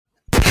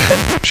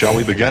Shall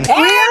we begin?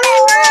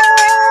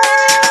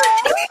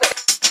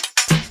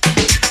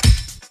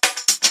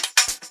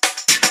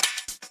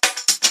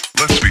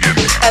 Let's begin.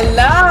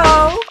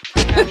 Hello.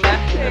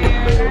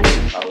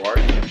 How are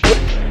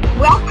you?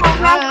 Welcome.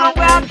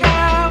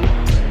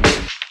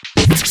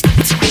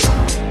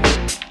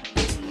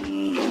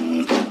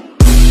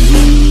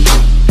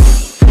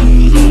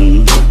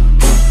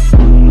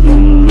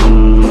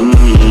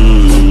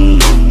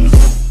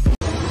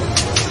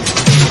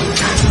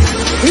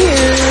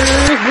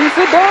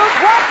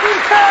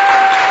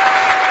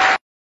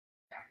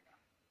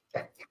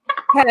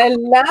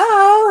 Hello.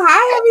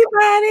 Hi,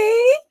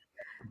 everybody.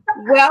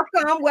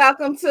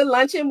 Welcome to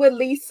Luncheon with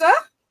Lisa,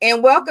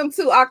 and welcome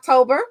to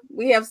October.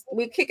 We're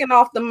kicking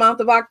off the month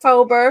of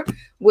October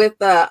with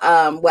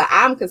what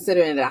I'm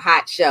considering a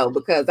hot show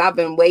because I've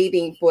been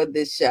waiting for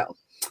this show.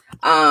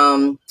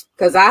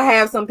 Because I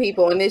have some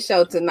people on this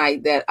show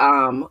tonight that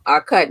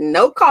are cutting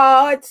no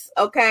cards.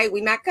 Okay,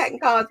 we're not cutting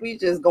cards, we're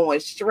just going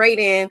straight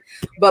in.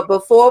 But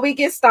before we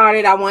get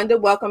started, I wanted to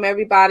welcome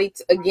everybody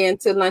again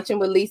to Luncheon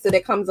with Lisa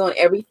that comes on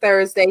every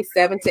Thursday,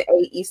 7 to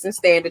 8 Eastern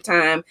Standard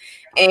Time.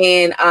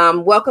 And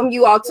welcome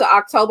you all to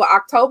October.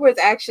 October is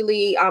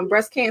actually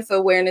Breast Cancer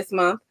Awareness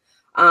Month.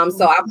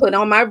 So I put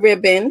on my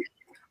ribbon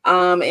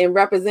and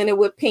represented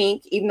with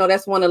pink, even though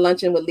that's one of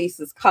Luncheon with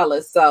Lisa's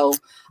colors. So,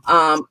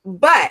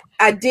 but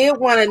I did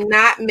want to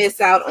not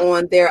miss out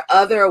on their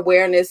other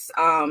awareness.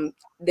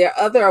 Their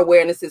other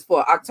awarenesses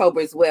for October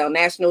as well.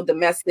 National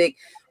Domestic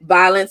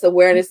Violence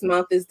Awareness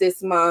Month is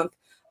this month.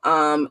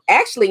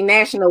 Actually,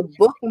 National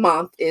Book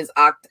Month is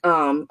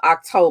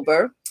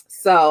October.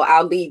 So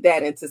I'll leave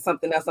that into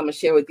something else I'm gonna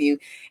share with you.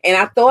 And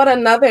I thought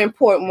another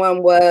important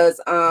one was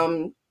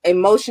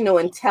Emotional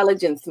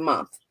Intelligence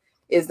Month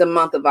is the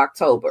month of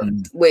October,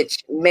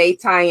 which may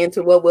tie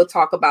into what we'll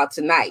talk about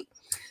tonight.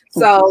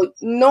 So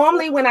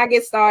normally when I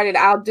get started,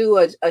 I'll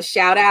do a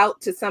shout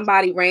out to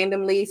somebody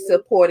randomly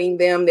supporting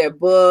them, their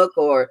book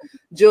or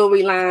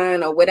jewelry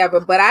line or whatever.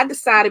 But I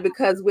decided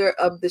because we're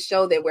of the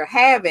show that we're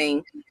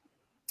having,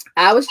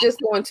 I was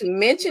just going to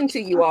mention to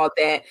you all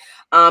that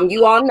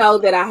you all know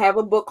that I have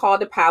a book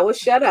called The Power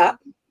Shut Up.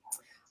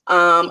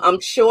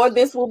 I'm sure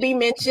this will be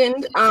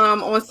mentioned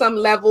on some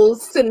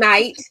levels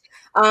tonight.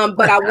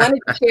 But I wanted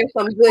to share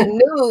some good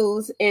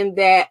news in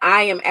that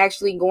I am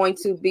actually going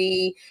to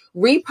be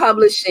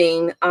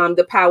republishing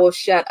The Power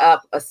Shut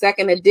Up, a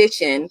second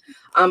edition,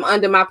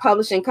 under my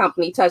publishing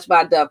company, Touched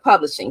by Dove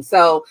Publishing.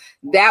 So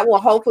that will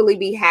hopefully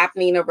be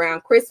happening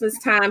around Christmas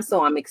time.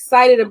 So I'm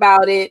excited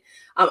about it.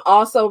 I'm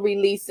also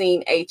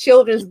releasing a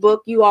children's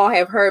book. You all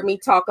have heard me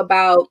talk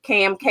about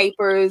Cam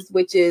Capers,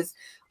 which is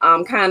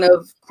kind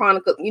of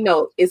chronicle,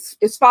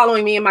 it's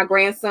following me and my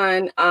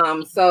grandson.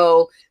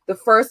 So the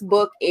first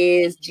book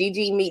is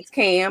Gigi Meets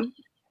Cam.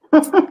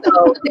 So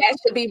that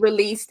should be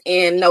released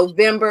in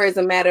November, as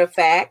a matter of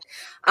fact.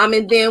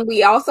 And then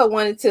we also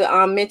wanted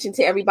to mention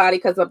to everybody,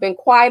 because I've been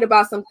quiet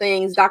about some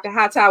things. Dr.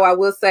 Hightower, I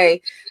will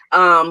say,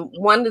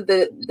 one of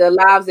the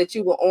lives that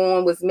you were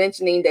on was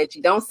mentioning that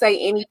you don't say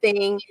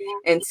anything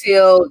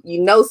until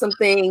you know some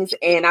things.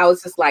 And I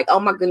was just like, oh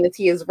my goodness,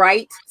 he is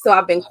right. So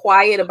I've been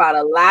quiet about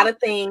a lot of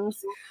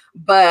things,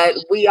 but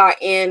we are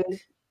in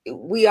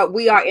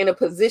a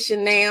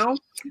position now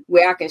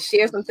where I can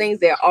share some things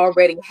that are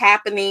already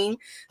happening.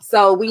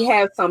 So we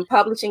have some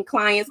publishing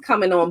clients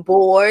coming on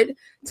board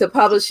to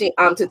publishing,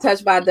 to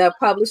Touched by Dove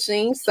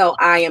Publishing. So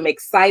I am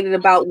excited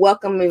about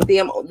welcoming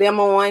them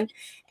on.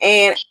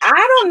 And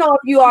I don't know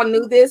if you all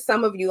knew this,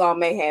 some of you all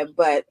may have,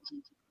 but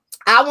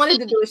I wanted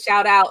to do a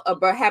shout out,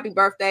 a happy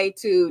birthday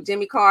to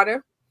Jimmy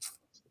Carter.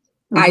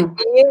 I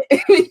did,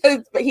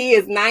 because he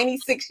is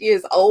 96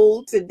 years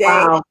old today.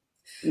 Wow.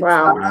 So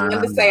I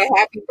wanted to say a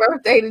happy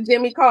birthday to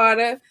Jimmy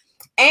Carter.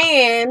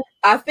 And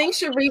I think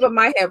Shariva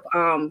might have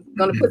going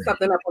to put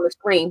something up on the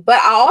screen. But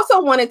I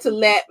also wanted to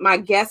let my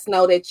guests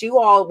know that you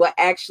all will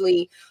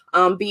actually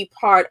be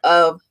part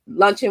of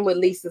Luncheon with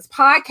Lisa's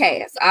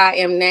podcast. I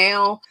am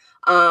now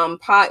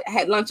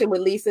Luncheon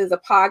with Lisa is a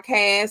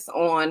podcast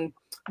on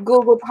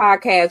Google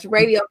Podcasts,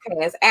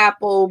 Radiocast,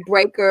 Apple,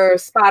 Breaker,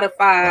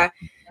 Spotify.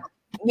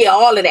 Yeah,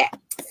 all of that.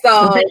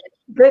 So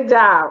good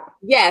job.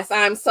 Yes,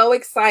 I'm so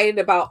excited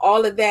about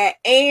all of that.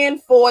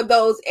 And for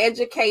those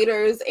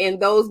educators and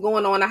those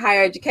going on to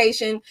higher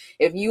education,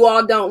 if you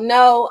all don't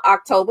know,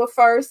 October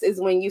 1st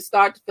is when you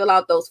start to fill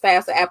out those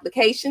FAFSA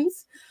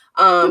applications.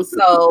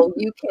 So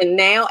you can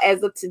now,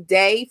 as of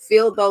today,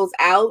 fill those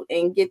out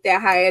and get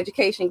that higher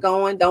education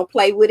going. Don't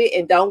play with it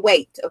and don't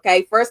wait.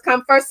 Okay, first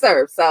come, first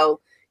serve. So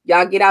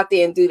y'all get out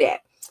there and do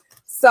that.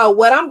 So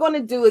what I'm going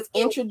to do is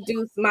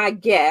introduce my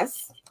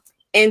guests,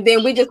 and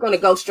then we're just going to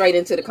go straight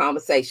into the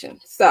conversation.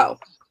 So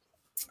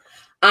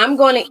I'm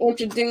going to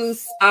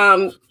introduce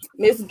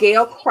Miss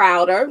Gail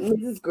Crowder,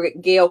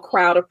 Mrs. Gail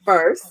Crowder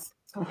first.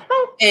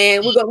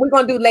 And we're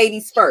going to do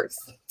ladies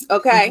first.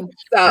 Okay.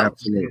 So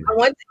absolutely.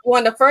 I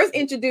want to first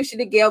introduce you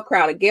to Gail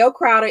Crowder. Gail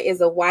Crowder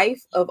is a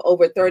wife of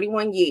over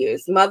 31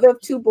 years, mother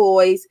of 2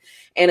 boys,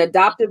 and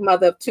adoptive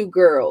mother of 2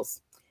 girls.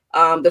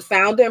 The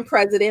founder and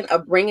president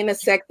of Bringing a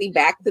Sexy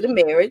Back to the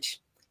Marriage.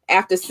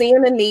 After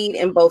seeing a need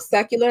in both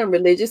secular and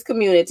religious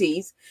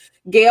communities,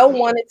 Gail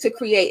wanted to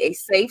create a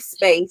safe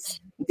space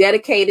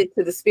dedicated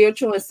to the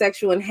spiritual and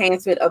sexual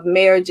enhancement of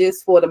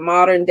marriages for the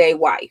modern day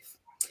wife.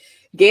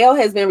 Gail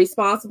has been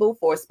responsible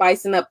for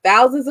spicing up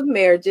thousands of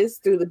marriages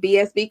through the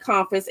BSB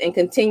conference and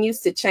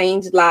continues to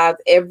change lives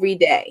every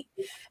day.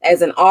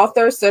 As an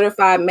author,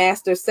 certified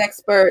master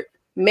sexpert,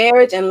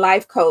 marriage and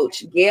life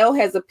coach, Gail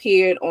has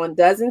appeared on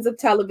dozens of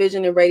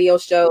television and radio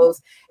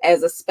shows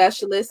as a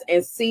specialist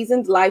and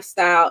seasoned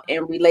lifestyle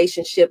and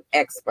relationship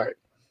expert.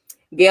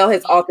 Gail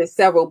has authored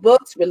several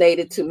books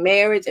related to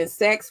marriage and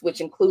sex,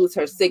 which includes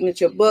her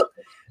signature book,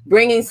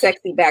 Bringing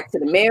Sexy Back to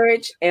the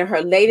Marriage, and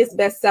her latest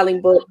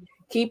best-selling book,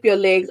 Keep Your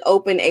Legs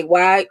Open, a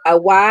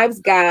Wive's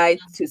Guide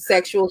to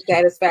Sexual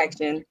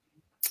Satisfaction,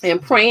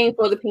 and Praying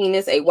for the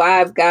Penis, a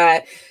Wive's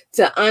Guide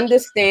to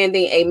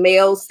Understanding a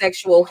Male's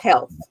Sexual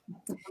Health.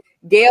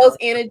 Gail's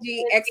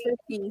energy,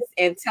 expertise,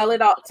 and tell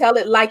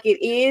it like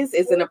it is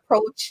an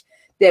approach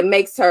that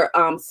makes her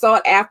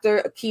sought after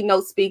a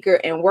keynote speaker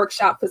and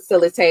workshop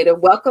facilitator.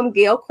 Welcome,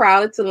 Gail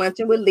Crowder, to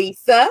Luncheon with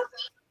Lisa.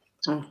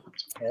 Right.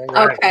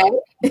 Okay.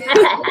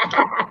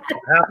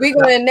 We're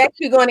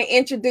going to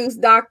introduce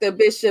Dr.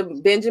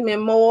 Bishop Benjamin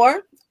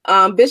Moore.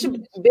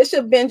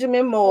 Bishop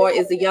Benjamin Moore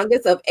is the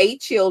youngest of 8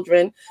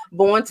 children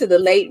born to the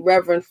late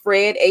Reverend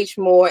Fred H.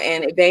 Moore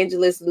and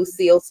evangelist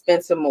Lucille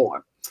Spencer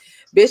Moore.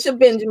 Bishop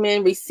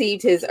Benjamin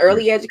received his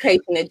early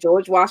education at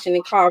George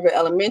Washington Carver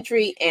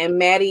Elementary and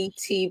Mattie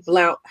T.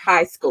 Blount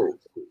High School.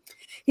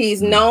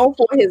 He's known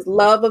for his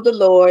love of the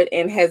Lord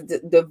and has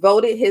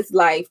devoted his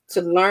life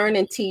to learn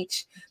and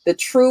teach the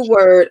true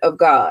word of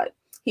God.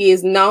 He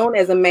is known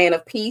as a man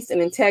of peace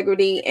and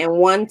integrity and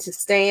one to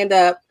stand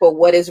up for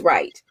what is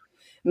right.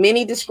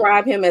 Many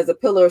describe him as a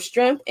pillar of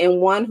strength and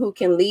one who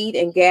can lead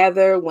and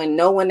gather when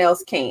no one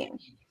else can.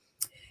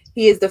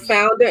 He is the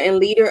founder and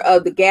leader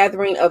of the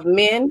Gathering of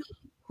Men,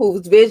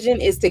 whose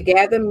vision is to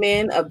gather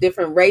men of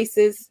different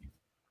races,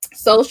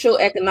 social,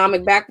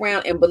 economic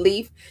background, and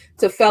belief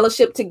to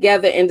fellowship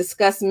together and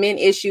discuss men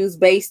issues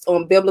based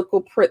on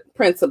biblical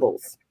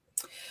principles.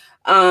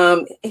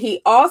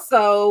 He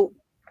also,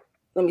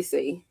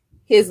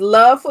 his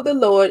love for the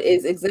Lord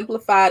is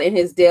exemplified in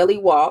his daily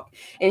walk,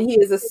 and he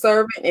is a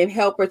servant and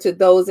helper to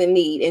those in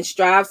need and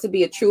strives to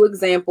be a true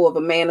example of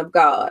a man of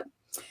God.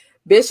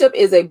 Bishop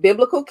is a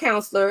biblical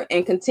counselor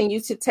and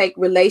continues to take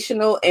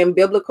relational and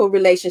biblical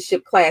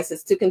relationship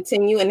classes to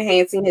continue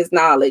enhancing his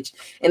knowledge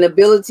and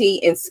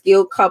ability and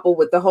skill coupled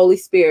with the Holy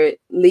Spirit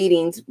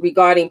leadings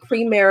regarding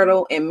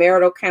premarital and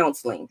marital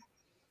counseling.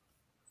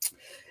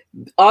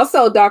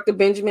 Also, Dr.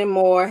 Benjamin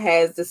Moore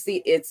was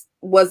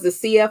the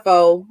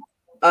CFO.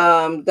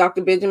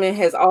 Dr. Benjamin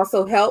has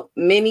also helped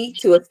many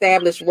to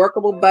establish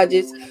workable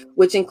budgets,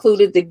 which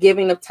included the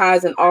giving of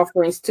tithes and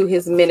offerings to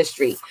his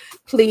ministry.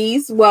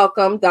 Please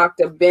welcome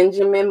Dr.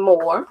 Benjamin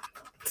Moore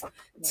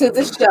to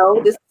the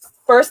show. This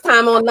first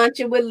time on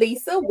Luncheon with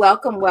Lisa.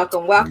 Welcome,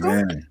 welcome, welcome.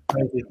 Yeah.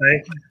 Thank you.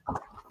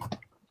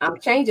 I'm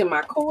changing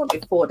my cord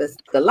before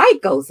the light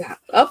goes out.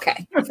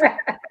 Okay.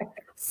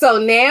 So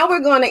now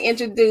we're going to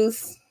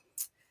introduce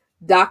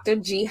Dr.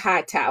 G.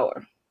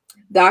 Hightower.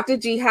 Dr.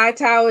 G.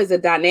 Hightower is a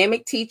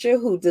dynamic teacher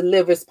who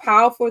delivers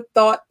powerful,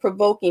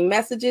 thought-provoking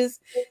messages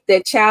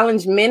that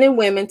challenge men and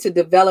women to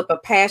develop a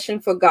passion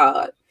for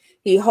God.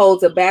 He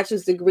holds a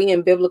bachelor's degree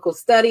in biblical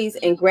studies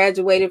and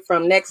graduated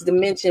from Next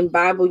Dimension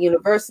Bible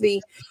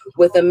University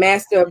with a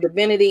Master of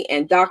Divinity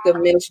and Doctor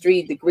of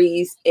Ministry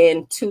degrees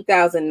in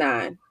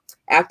 2009.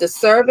 After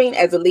serving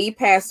as a lead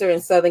pastor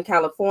in Southern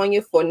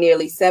California for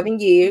nearly 7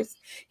 years,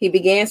 he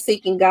began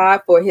seeking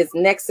God for his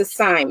next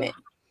assignment.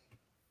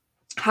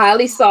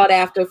 Highly sought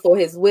after for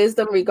his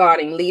wisdom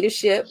regarding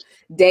leadership,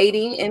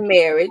 dating, and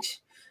marriage,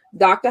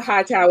 Dr.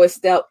 Hightower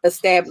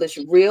established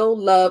Real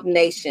Love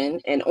Nation,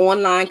 an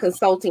online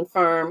consulting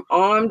firm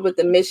armed with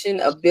the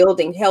mission of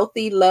building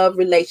healthy love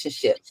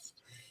relationships.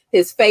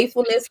 His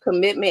faithfulness,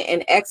 commitment,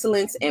 and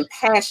excellence and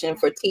passion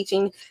for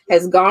teaching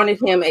has garnered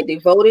him a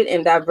devoted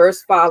and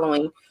diverse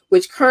following,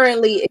 which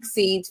currently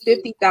exceeds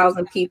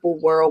 50,000 people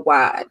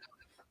worldwide.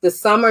 This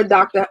summer,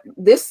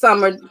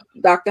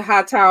 Dr.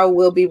 Hightower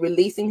will be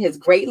releasing his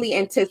greatly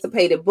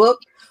anticipated book,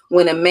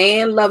 When a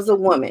Man Loves a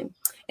Woman.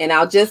 And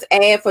I'll just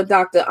add for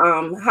Dr.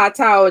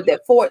 Hightower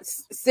that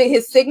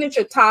his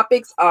signature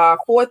topics are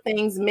 4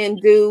 things men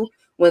do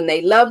when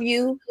they love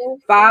you,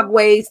 5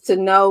 ways to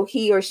know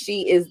he or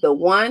she is the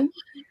one,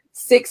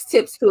 6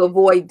 tips to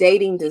avoid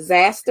dating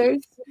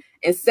disasters,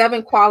 and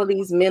 7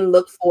 qualities men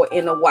look for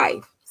in a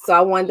wife. So I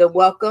wanted to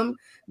welcome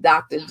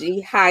Dr. G.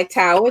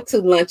 Hightower to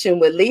Luncheon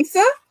with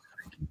Lisa.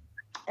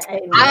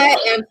 Amen. I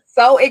am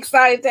so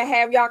excited to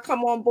have y'all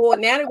come on board.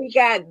 Now that we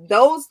got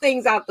those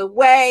things out the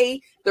way,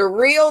 the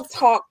real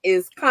talk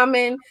is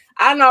coming.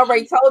 I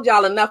already told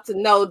y'all enough to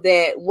know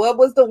that what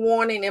was the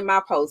warning in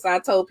my post? I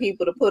told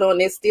people to put on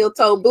their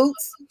steel-toe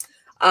boots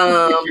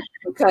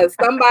because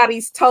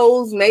somebody's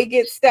toes may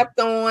get stepped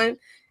on.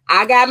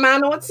 I got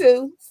mine on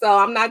too, so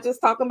I'm not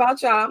just talking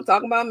about y'all. I'm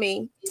talking about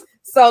me.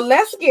 So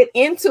let's get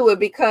into it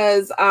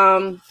because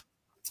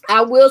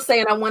I will say,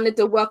 and I wanted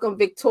to welcome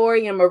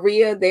Victoria and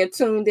Maria. They're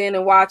tuned in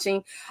and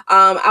watching.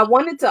 I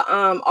wanted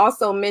to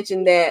also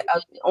mention that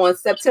on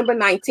September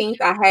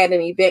 19th, I had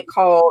an event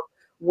called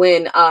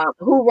 "When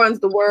Who Runs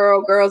the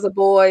World? Girls or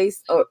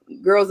Boys, or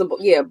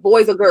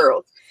Boys or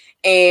Girls."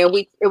 And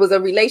it was a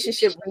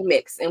relationship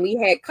remix, and we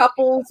had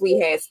couples, we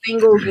had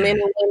singles, men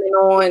and women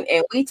on,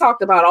 and we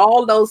talked about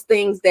all those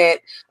things that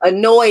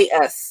annoy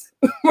us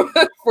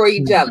for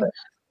each other.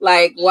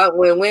 Like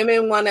when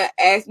women want to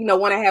ask,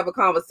 want to have a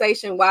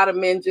conversation, why do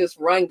men just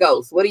run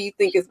ghosts? What do you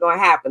think is going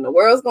to happen? The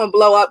world's going to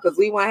blow up because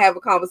we want to have a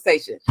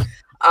conversation.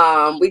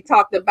 We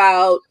talked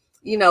about,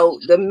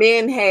 the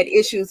men had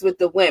issues with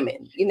the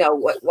women.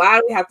 Why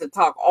do we have to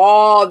talk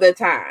all the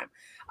time?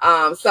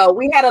 So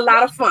we had a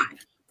lot of fun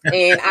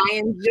and I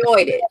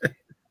enjoyed it.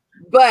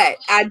 But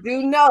I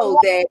do know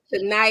that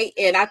tonight,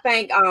 and I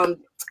think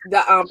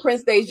the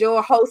Prince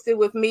Dejour hosted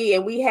with me,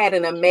 and we had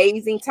an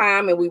amazing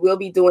time, and we will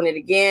be doing it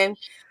again.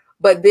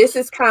 But this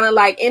is kind of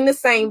like in the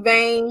same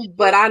vein,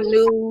 but I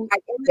knew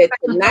that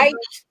tonight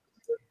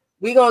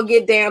we're going to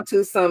get down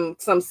to some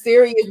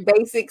serious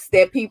basics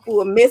that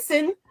people are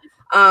missing.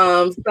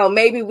 So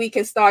maybe we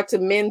can start to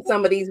mend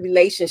some of these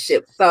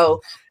relationships.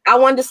 So I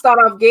wanted to start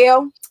off,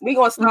 Gail. We're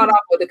going to start off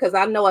with it because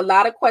I know a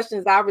lot of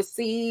questions I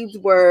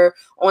received were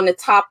on the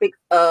topic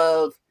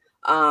of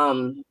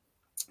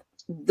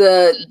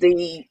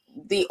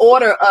the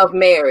order of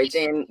marriage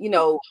and,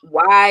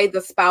 why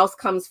the spouse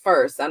comes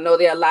first. I know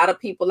there are a lot of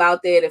people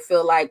out there that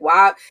feel like,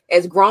 why,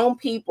 as grown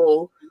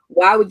people,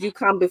 why would you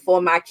come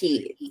before my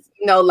kids?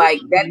 Like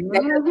that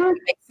doesn't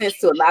make sense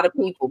to a lot of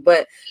people.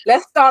 But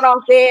let's start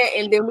off there,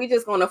 and then we're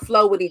just going to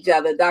flow with each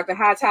other. Dr.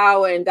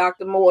 Hightower and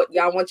Dr. Moore,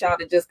 want y'all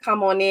to just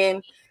come on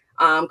in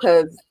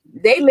because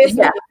they listen.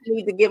 Yeah. We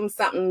need to give them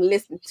something to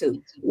listen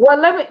to. Well,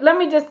 let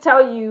me just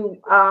tell you,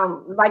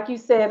 like you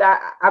said,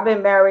 I've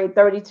been married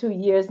 32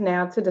 years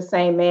now to the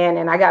same man,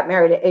 and I got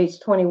married at age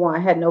 21. I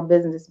had no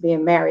business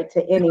being married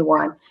to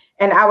anyone,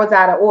 and I was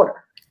out of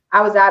order.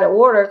 I was out of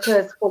order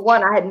because, for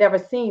one, I had never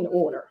seen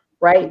order.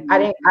 Right?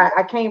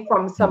 I came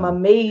from some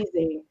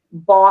amazing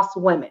boss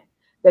women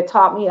that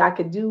taught me I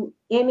could do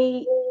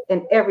any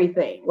and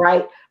everything.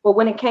 Right? But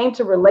when it came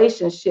to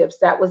relationships,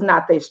 that was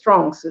not their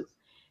strong suit.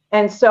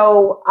 And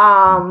so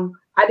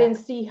I didn't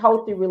see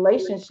healthy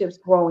relationships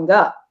growing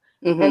up.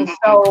 Mm-hmm. And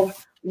so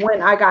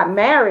when I got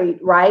married,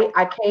 right,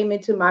 I came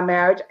into my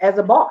marriage as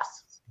a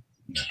boss.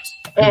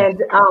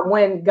 And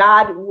when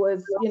God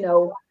was,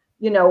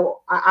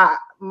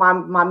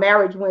 my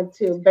marriage went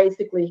to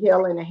basically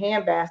hell in a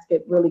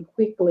handbasket really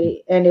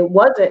quickly. And it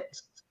wasn't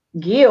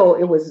Gil,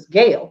 it was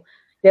Gail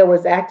that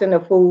was acting a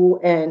fool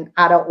and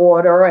out of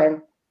order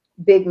and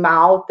big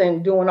mouth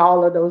and doing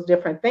all of those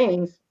different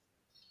things.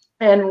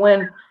 And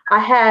when I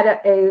had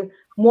a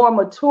more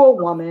mature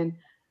woman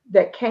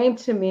that came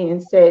to me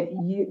and said,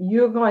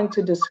 you're going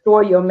to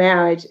destroy your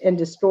marriage and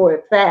destroy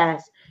it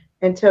fast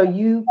until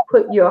you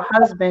put your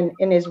husband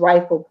in his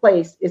rightful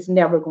place, it's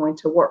never going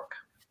to work.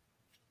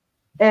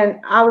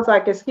 And I was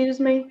like, excuse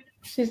me?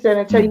 She said,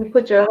 until you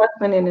put your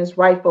husband in his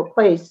rightful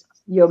place,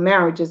 your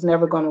marriage is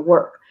never going to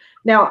work.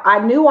 Now, I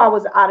knew I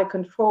was out of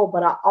control,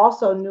 but I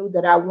also knew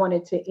that I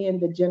wanted to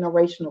end the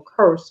generational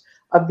curse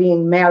of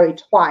being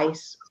married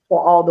twice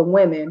for all the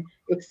women,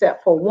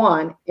 except for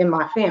one in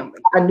my family.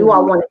 I knew I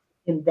wanted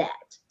to end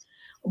that.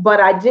 But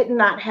I did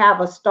not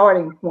have a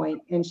starting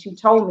point. And she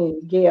told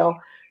me, Gail,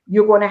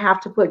 you're going to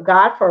have to put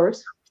God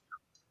first,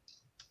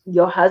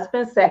 your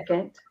husband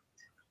second,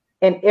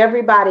 and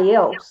everybody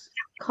else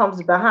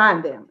comes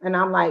behind them. And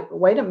I'm like,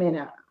 wait a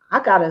minute, I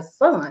got a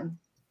son,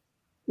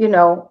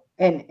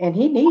 and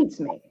he needs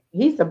me.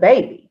 He's a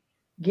baby.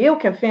 Gil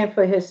can fend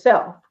for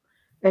himself.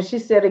 And she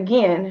said,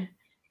 again,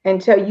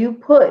 until you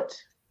put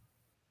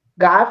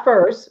God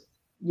first,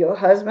 your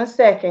husband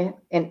second,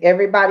 and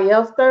everybody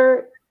else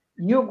third,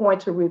 you're going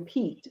to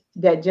repeat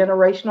that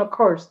generational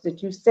curse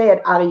that you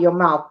said out of your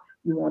mouth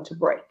you want to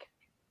break.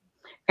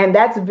 And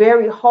that's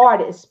very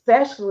hard,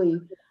 especially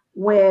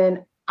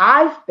when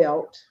I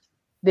felt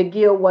that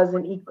Gil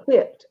wasn't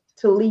equipped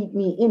to lead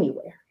me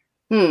anywhere.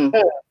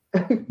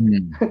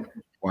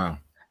 Wow.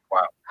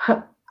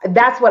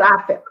 That's what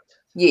I felt.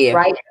 Yeah.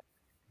 Right.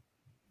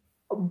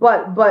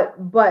 But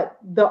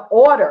the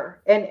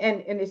order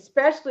and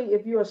especially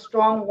if you're a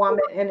strong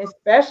woman, and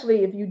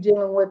especially if you're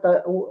dealing with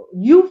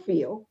you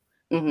feel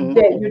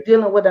that you're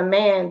dealing with a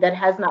man that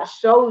has not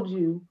showed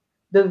you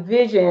the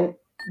vision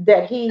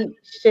that he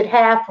should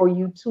have for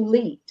you to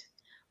lead.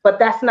 But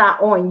that's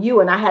not on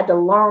you. And I had to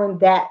learn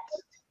that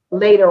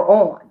later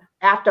on,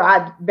 after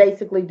I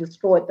basically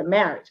destroyed the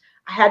marriage.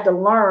 I had to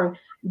learn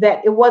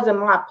that it wasn't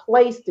my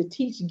place to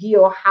teach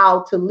Gil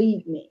how to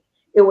lead me.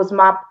 It was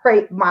my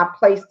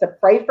place to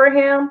pray for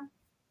him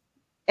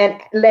and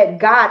let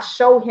God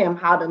show him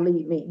how to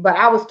lead me. But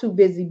I was too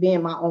busy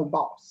being my own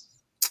boss.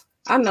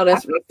 I know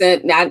that's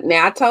recent.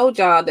 Now I told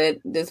y'all that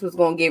this was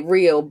gonna get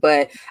real,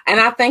 and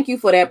I thank you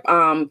for that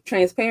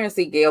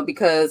transparency, Gail,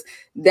 because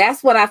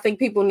that's what I think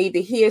people need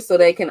to hear so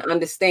they can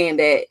understand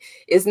that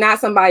it's not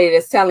somebody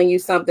that's telling you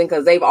something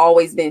because they've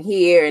always been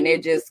here and they're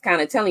just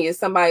kind of telling you. It's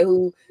somebody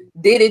who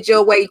did it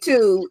your way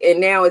too,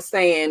 and now it's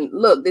saying,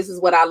 look, this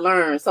is what I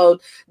learned. So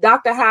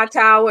Dr.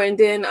 Hightower and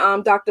then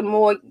Dr.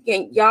 Moore,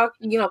 can y'all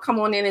come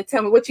on in and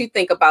tell me what you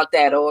think about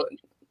that or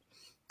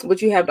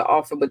what you have to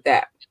offer with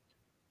that.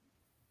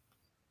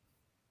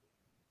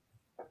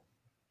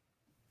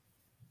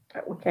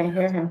 We can't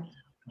hear him.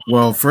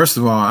 Well, first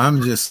of all,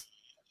 I'm just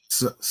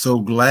so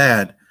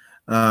glad.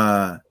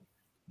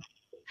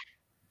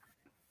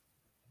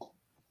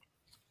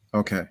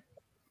 Okay.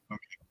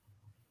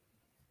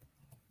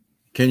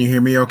 Can you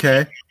hear me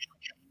okay?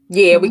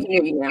 Yeah, we can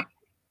hear you now.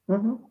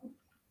 Mm-hmm.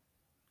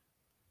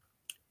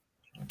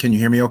 Can you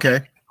hear me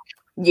okay?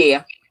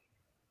 Yeah.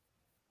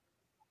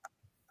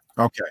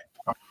 Okay.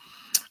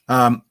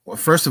 Well,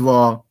 first of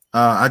all,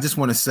 I just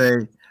want to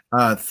say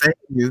thank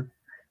you.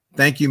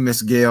 Thank you,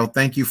 Miss Gail.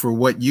 Thank you for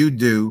what you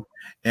do.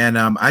 And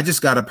I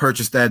just got to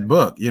purchase that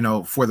book,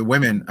 for the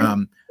women,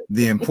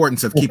 the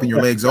importance of keeping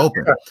your legs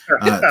open.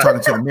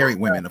 Talking to the married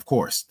women, of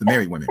course, the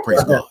married women,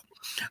 praise God.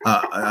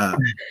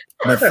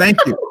 But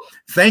thank you.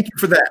 Thank you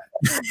for that.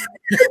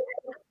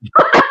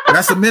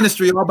 That's a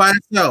ministry all by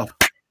itself.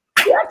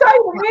 Yeah, I tell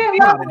you, man,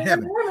 God in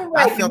heaven.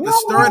 I felt the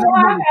stirring.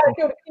 I gotta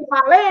do to keep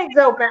my legs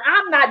open.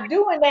 I'm not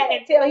doing that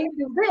until he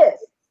do this.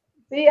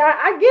 See,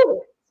 I get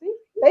it. See,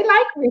 they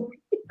like me.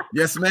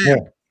 Yes, ma'am. Yeah.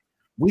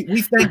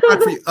 We thank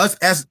God for us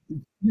as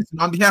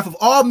on behalf of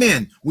all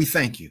men. We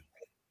thank you.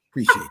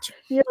 Appreciate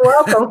You're you.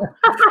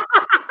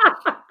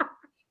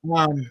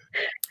 welcome.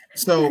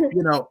 So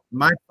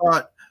my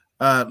thought,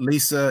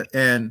 Lisa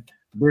and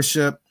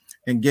Bishop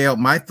and Gail,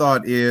 my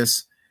thought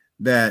is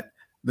that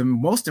the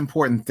most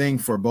important thing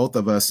for both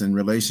of us in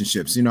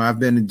relationships, I've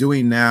been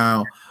doing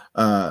now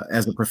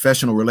as a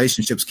professional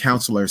relationships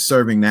counselor,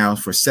 serving now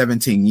for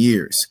 17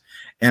 years.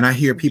 And I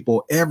hear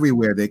people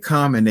everywhere. They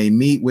come and they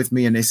meet with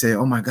me and they say,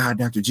 oh my God,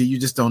 Dr. G, you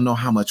just don't know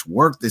how much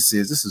work this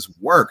is. This is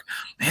work.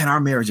 Man, our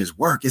marriage is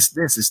work. It's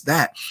this, it's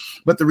that.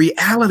 But the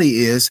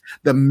reality is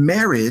the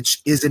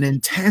marriage is an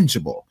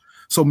intangible.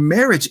 So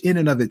marriage in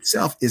and of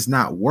itself is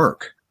not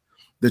work.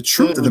 The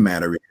truth of the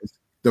matter is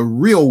the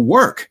real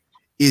work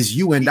is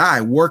you and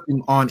I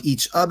working on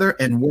each other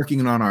and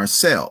working on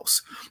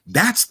ourselves.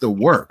 That's the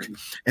work.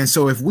 And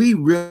so if we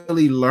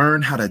really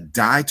learn how to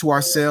die to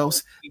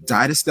ourselves,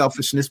 die to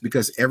selfishness,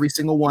 because every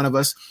single one of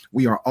us,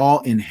 we are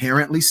all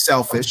inherently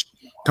selfish.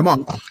 Come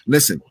on,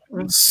 listen,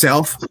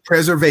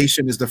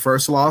 self-preservation is the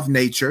first law of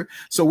nature.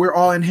 So we're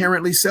all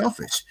inherently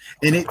selfish.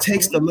 And it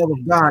takes the love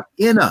of God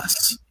in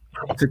us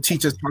to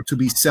teach us how to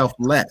be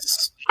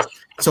selfless.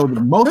 So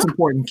the most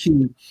important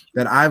key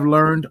that I've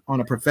learned on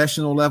a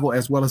professional level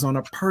as well as on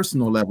a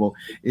personal level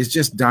is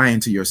just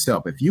dying to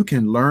yourself. If you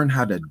can learn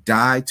how to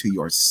die to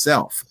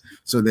yourself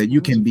so that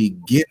you can be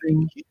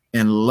giving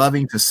and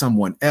loving to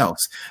someone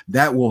else,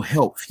 that will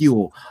help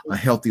fuel a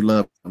healthy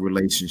love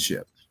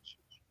relationship.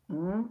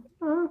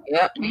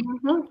 Yeah.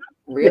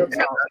 Real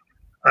talk.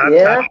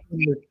 I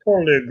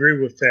totally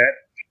agree with that.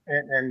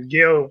 And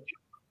Gail,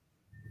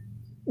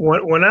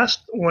 when I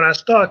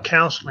start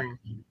counseling,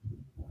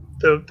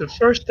 the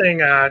first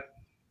thing I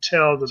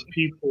tell the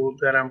people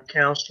that I'm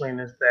counseling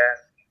is that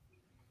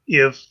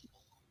if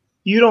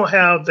you don't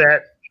have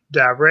that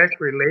direct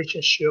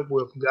relationship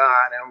with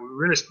God, and we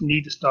really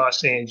need to start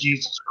saying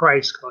Jesus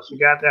Christ, because you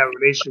got to have a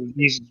relationship with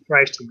Jesus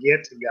Christ to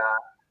get to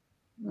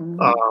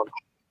God.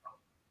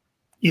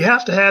 You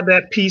have to have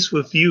that peace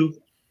with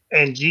you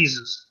and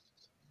Jesus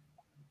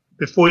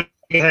before you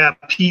can have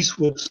peace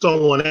with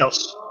someone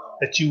else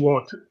that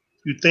you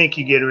think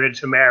you're getting ready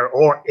to marry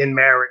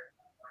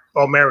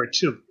or married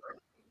to.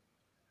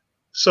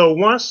 So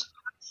once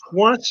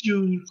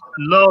you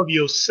love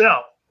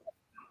yourself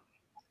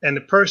and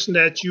the person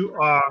that you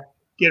are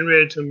getting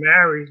ready to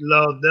marry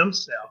love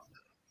themselves,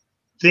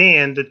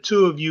 then the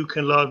two of you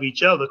can love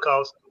each other,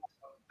 because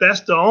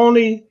that's the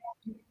only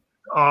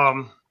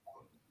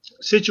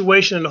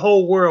situation in the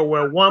whole world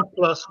where 1 +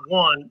 1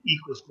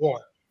 =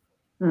 1.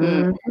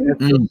 Yeah,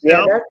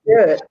 that's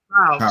good.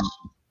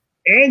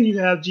 And you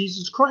have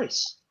Jesus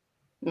Christ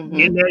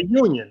in that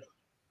union.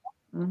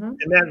 And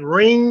that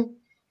ring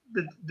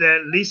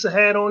that Lisa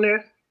had on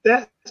there,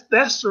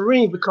 that's the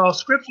ring, because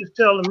scriptures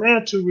tell the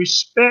man to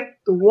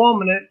respect the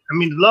woman,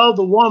 love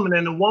the woman,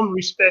 and the woman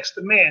respects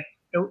the man.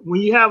 And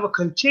when you have a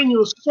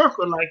continuous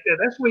circle like that,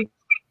 that's where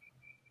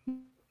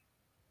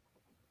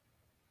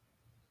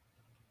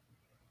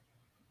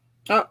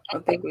I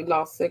think we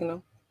lost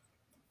signal.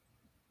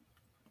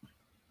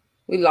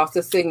 We lost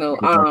the signal.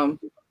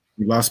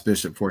 We lost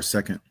Bishop for a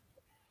second.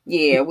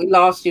 Yeah, we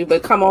lost you,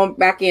 but come on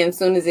back in as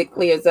soon as it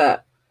clears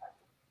up.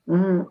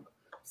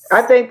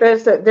 I think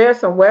there's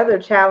some weather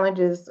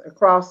challenges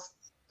across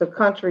the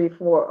country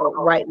for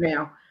right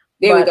now.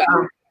 We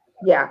go.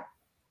 Yeah.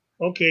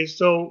 Okay,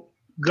 so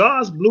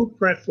God's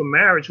blueprint for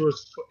marriage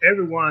was for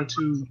everyone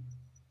to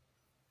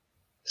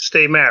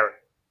stay married.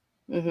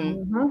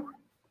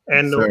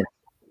 And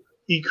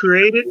he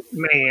created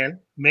man.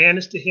 Man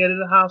is the head of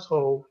the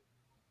household,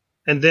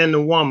 and then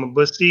the woman.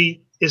 But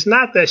see, it's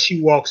not that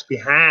she walks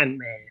behind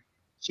man;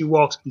 she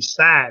walks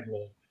beside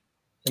man,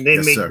 and they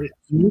make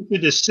mutual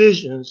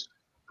decisions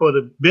for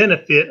the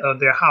benefit of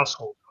their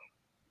household.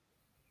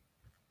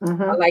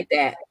 I like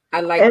that.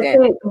 I like that.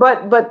 See,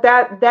 but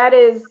that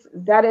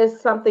is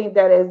something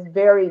that is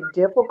very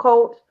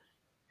difficult,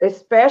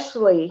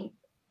 especially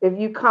if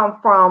you come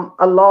from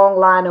a long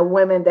line of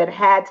women that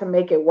had to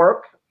make it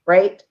work,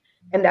 right?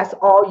 And that's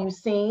all you've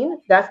seen.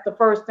 That's the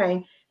first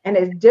thing. And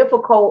it's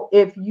difficult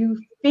if you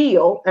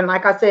feel, and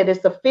like I said,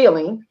 it's a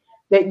feeling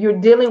that you're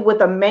dealing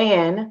with a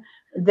man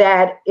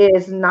that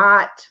is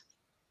not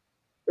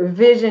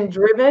vision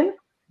driven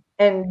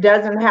and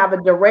doesn't have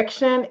a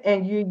direction,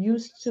 and you're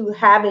used to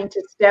having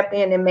to step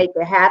in and make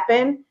it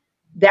happen.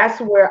 That's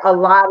where a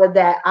lot of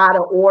that out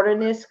of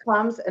orderness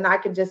comes. And I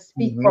can just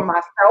speak for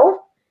myself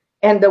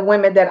and the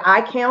women that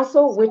I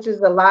counsel, which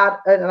is a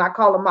lot, and I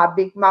call them my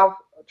big mouth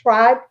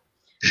tribe.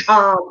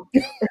 I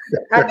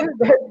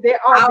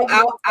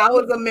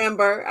was a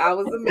member. I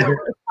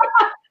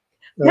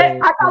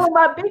call them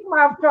my big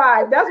mouth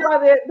tribe. That's why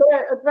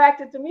they're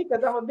attracted to me,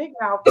 because I'm a big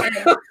mouth. I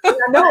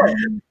know it.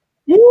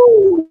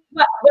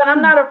 But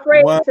I'm not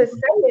afraid to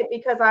say it,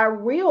 because I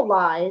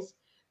realize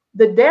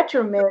the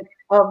detriment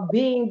of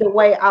being the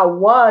way I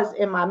was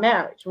in my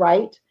marriage,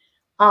 right?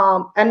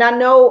 And I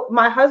know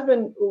my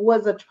husband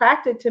was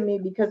attracted to me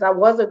because I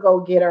was a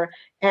go-getter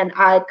and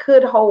I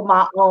could hold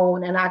my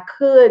own and I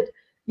could,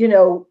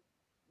 do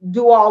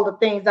all the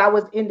things. I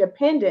was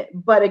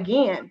independent. But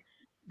again,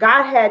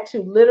 God had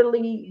to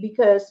literally,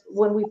 because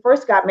when we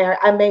first got married,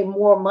 I made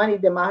more money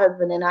than my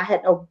husband, and I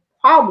had no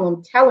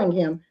problem telling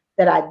him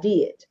that I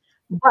did.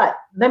 But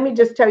let me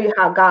just tell you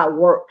how God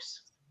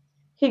works.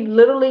 He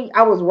literally,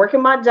 I was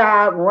working my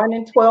job,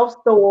 running 12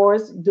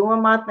 stores,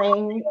 doing my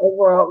thing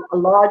over a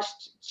large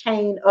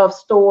chain of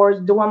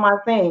stores, doing my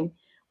thing.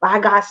 But I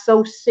got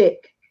so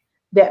sick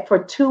that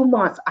for 2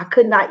 months, I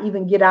could not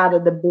even get out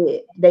of the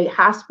bed. They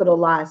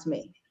hospitalized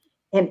me.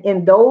 And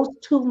in those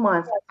 2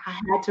 months, I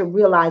had to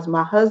realize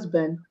my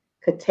husband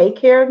could take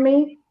care of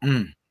me.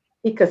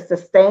 He could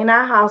sustain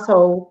our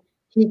household.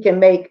 He can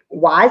make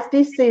wise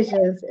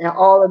decisions and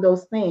all of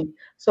those things.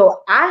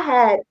 So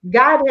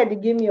God had to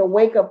give me a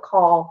wake-up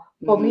call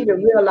for me to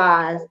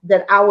realize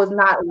that I was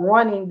not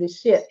running the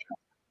ship.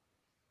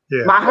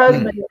 Yeah. My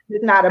husband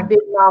is not a big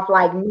mouth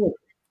like me,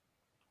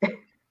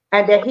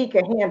 and that he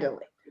can handle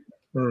it.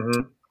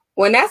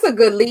 Well, that's a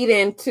good lead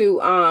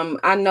into,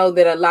 I know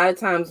that a lot of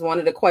times one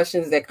of the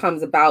questions that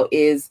comes about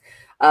is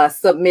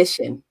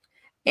submission.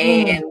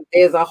 And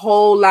there's a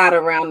whole lot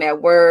around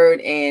that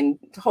word and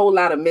a whole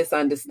lot of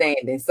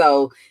misunderstanding.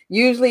 So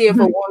usually if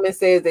a woman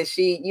says that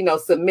she,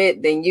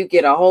 submit, then you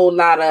get a whole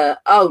lot of,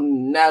 oh,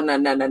 no,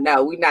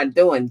 we're not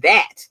doing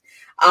that.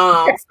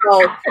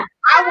 So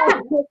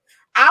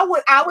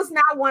I was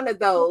not one of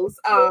those.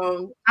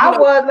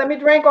 Let me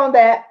drink on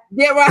that.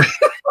 Yeah, right.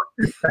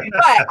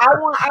 But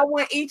I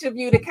want each of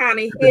you to kind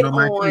of hit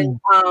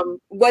on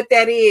what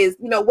that is,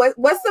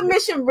 what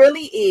submission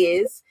really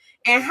is,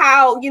 and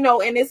how,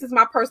 and this is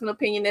my personal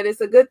opinion, that it's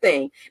a good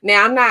thing.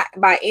 Now, I'm not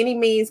by any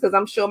means, because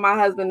I'm sure my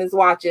husband is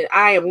watching,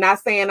 I am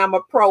not saying I'm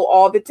a pro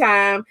all the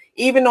time,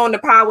 even on the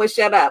Power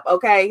Shut Up.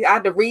 Okay. I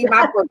had to read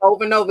my book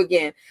over and over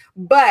again,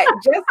 but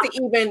just to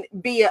even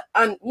be,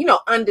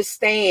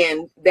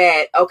 understand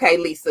that, okay,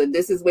 Lisa,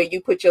 this is where you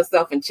put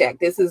yourself in check.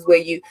 This is where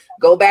you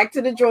go back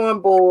to the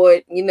drawing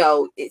board,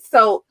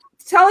 So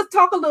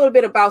talk a little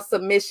bit about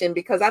submission,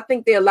 because I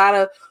think there are a lot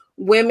of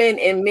women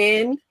and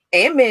men,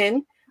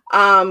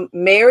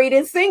 married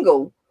and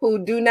single, who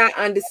do not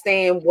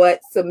understand what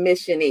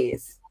submission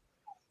is.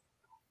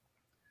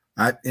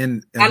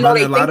 Among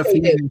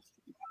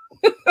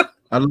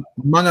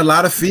a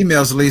lot of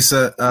females,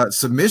 Lisa,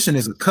 submission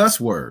is a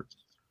cuss word.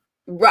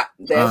 Right,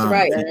 that's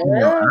right.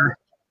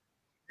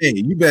 Hey,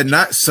 you better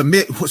not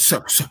submit. All of a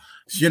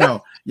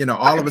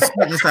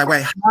sudden it's like,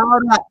 wait,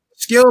 hold up,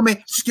 excuse me,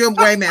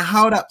 wait a minute,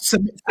 hold up,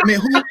 submit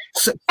who?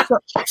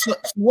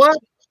 What?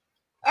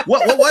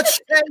 What?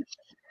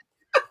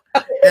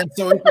 And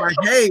so it's like,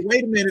 hey,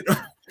 wait a minute.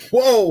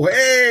 Whoa,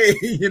 hey,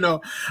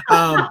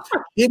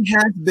 it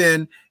has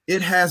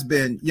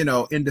been,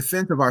 in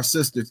defense of our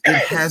sisters,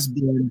 it has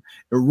been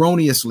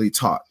erroneously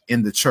taught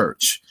in the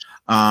church.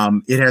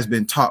 It has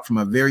been taught from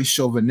a very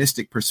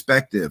chauvinistic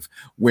perspective,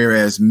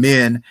 whereas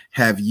men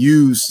have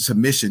used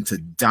submission to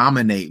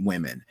dominate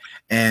women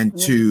and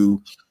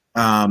to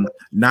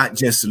not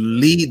just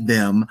lead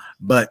them,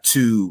 but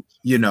to,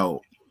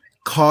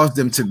 cause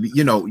them to be,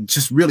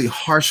 just really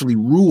harshly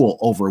rule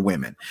over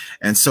women.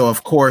 And so,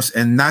 of course,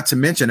 and not to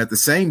mention at the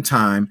same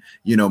time,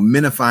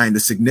 minifying the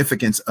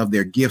significance of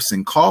their gifts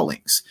and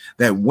callings,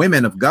 that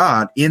women of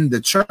God in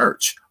the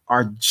church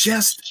are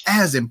just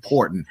as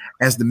important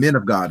as the men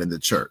of God in the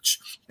church.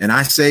 And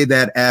I say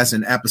that as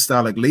an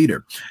apostolic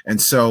leader.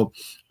 And so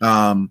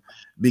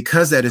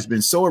because that has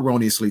been so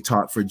erroneously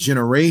taught for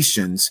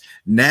generations.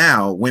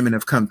 Now women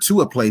have come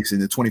to a place in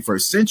the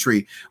 21st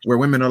century where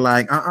women are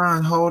like,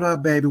 hold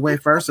up, baby,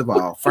 wait, first of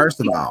all,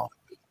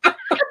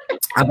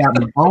 I got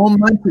my own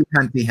money,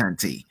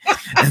 hunty.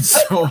 And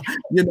so,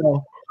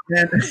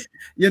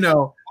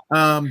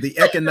 the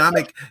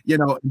economic,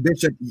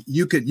 Bishop,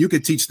 you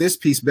could teach this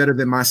piece better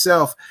than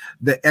myself.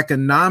 The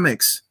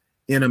economics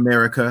in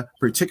America,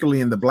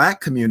 particularly in the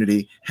Black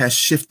community, has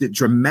shifted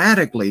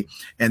dramatically.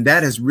 And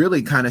that has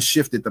really kind of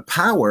shifted the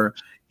power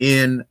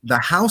in the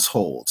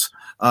households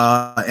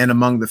and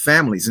among the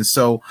families. And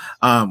so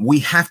we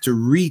have to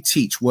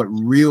reteach what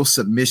real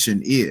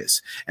submission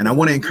is. And I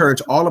want to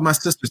encourage all of my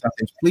sisters out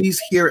there, please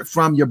hear it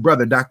from your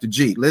brother, Dr.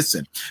 G.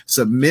 Listen,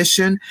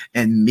 submission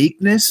and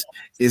meekness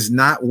is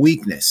not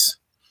weakness.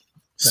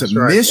 That's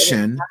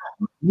submission,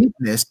 right.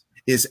 Meekness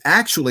is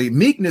actually,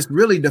 meekness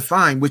really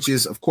defined, which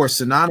is of course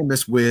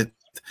synonymous with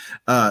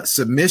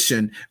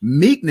submission.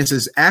 Meekness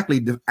is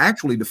actually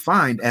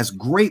defined as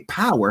great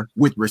power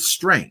with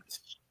restraint.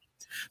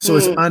 So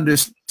it's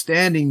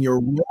understanding your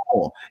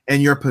role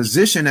and your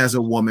position as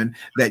a woman,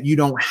 that you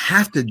don't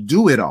have to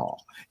do it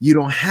all. You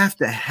don't have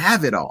to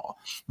have it all,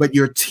 but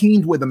you're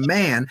teamed with a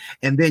man,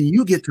 and then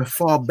you get to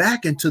fall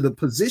back into the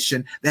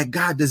position that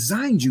God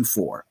designed you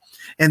for.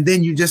 And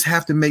then you just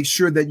have to make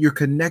sure that you're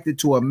connected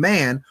to a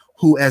man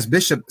who, as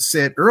Bishop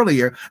said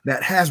earlier,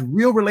 that has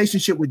real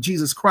relationship with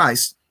Jesus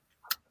Christ,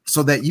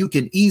 so that you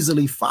can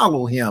easily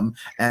follow him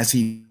as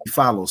he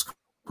follows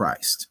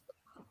Christ.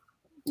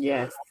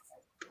 Yes.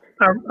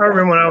 I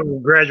remember when I was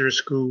in graduate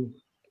school,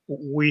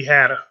 we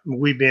had a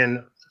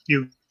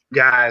few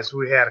guys,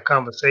 we had a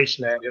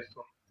conversation that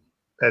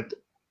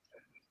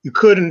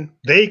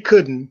they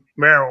couldn't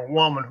marry a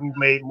woman who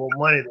made more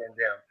money than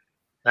them.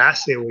 And I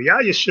said, well,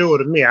 y'all just show it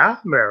to me, I'll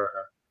marry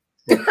her.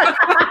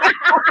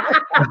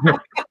 I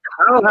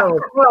don't have a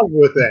problem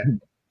with that.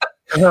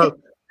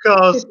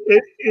 Because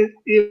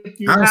if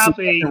you have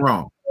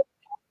wrong.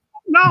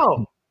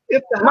 No.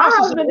 If the my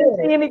husband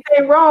didn't see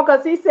anything wrong,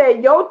 because he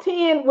said your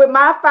 10 with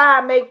my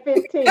 5 make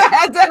 15.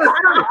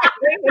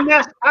 And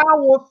that's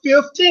our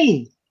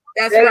 15.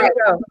 That's right.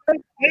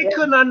 They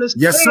couldn't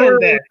understand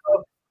that.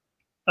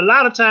 A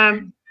lot of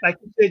times, like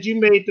you said, you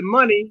made the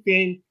money,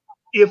 then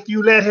if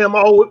you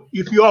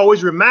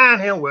always remind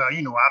him, well,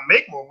 I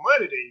make more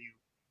money than you.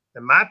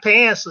 And my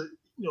pants,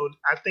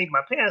 I think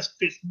my pants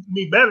fit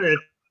me better than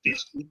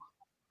this.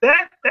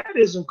 That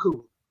isn't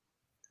cool.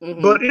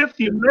 Mm-hmm. But if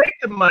you make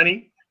the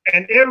money,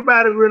 and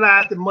everybody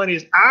realized the money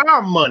is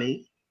our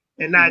money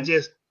and not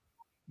just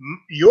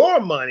your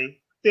money,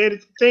 then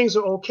things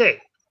are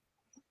okay.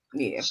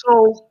 Yeah.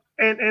 So,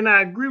 and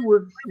I agree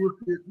with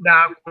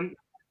now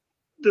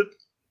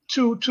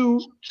to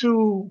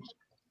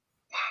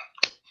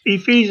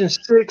Ephesians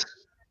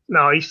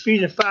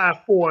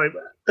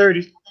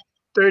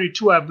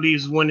 5:32, I believe,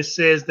 is when it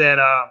says that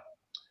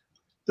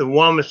the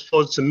woman is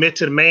supposed to submit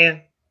to the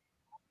man.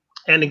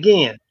 And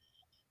again,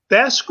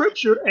 that's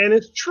scripture and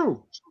it's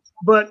true.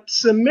 But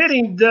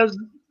submitting does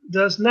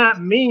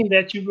not mean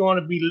that you're going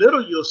to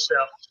belittle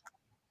yourself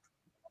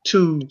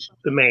to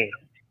the man.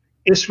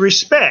 It's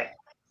respect.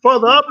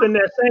 Further up in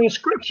that same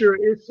scripture,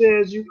 it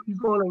says you're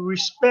going to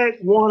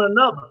respect one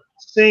another,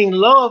 sing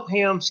love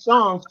hymn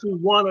songs to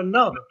one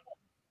another.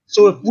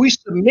 So if we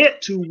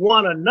submit to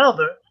one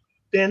another,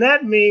 then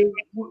that means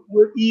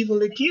we're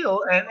evenly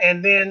killed.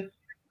 And then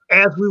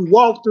as we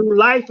walk through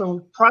life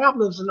and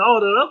problems and all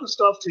that other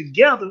stuff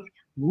together,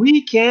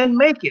 we can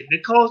make it,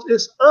 because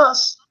it's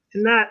us,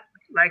 and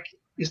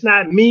it's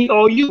not me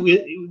or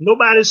you.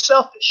 Nobody's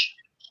selfish.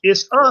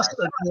 It's us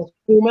against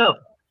whomever.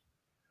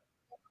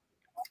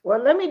 Well,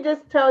 let me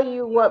just tell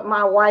you what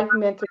my wife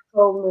mentor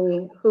told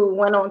me, who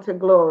went on to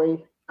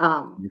glory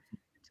 2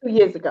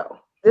 years ago.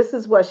 This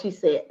is what she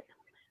said.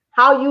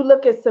 How you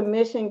look at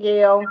submission,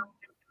 Gail,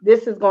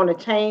 this is going to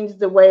change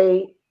the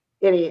way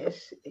it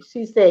is.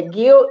 She said,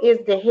 Gil is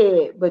the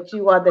head, but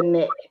you are the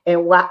neck.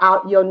 And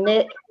without your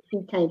neck,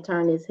 he can't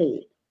turn his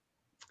head.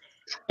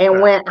 And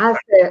when I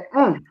said,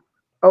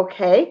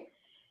 okay.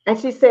 And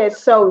she said,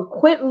 so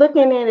quit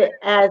looking at it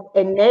as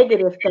a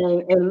negative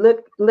thing and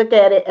look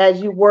at it as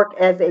you work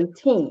as a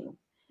team,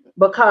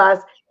 because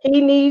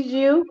he needs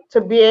you to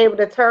be able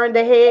to turn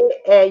the head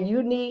and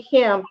you need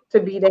him to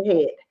be the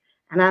head.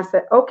 And I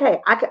said, okay,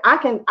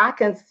 I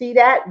can see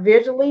that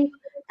visually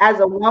as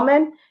a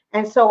woman.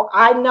 And so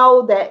I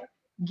know that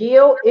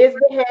Gil is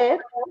the head,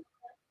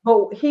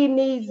 but he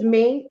needs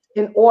me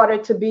in order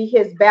to be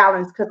his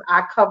balance, because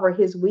I cover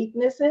his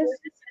weaknesses.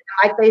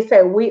 Like they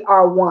say, we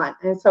are one.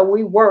 And so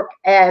we work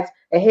as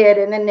a head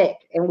and a neck,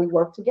 and we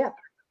work together.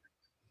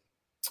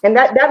 And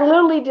that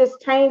literally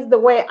just changed the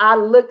way I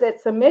looked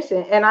at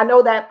submission. And I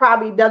know that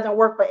probably doesn't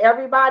work for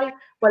everybody,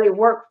 but it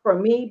worked for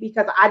me,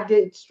 because I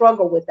did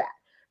struggle with that.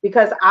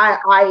 Because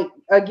I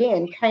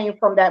again, came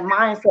from that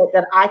mindset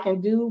that I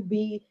can do,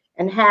 be,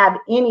 and have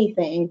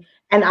anything.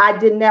 And I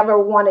never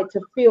wanted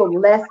to feel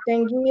less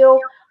than Gil.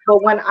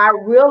 But when I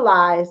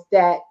realized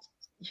that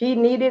he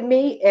needed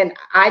me and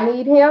I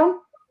need him,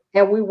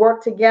 and we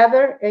work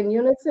together in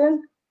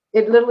unison,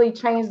 it literally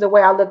changed the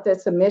way I looked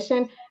at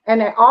submission.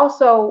 And it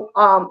also,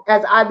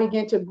 as I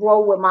begin to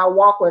grow with my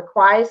walk with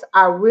Christ,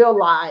 I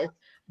realized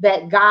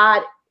that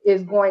God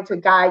is going to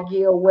guide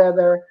Gil,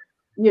 whether,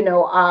 you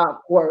know,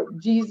 or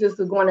Jesus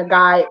is going to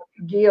guide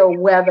Gil,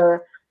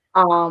 whether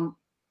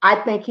I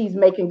think he's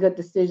making good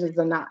decisions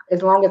or not.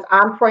 As long as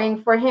I'm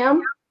praying for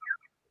him,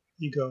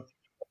 You go.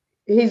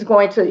 he's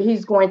going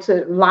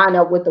to line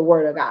up with the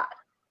word of God.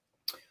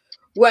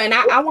 Well, and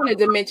I wanted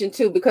to mention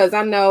too, because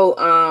I know,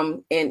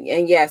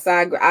 and yes,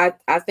 I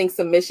think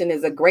submission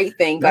is a great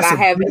thing, but I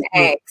have been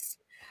asked.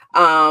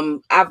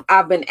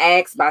 I've been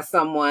asked by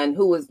someone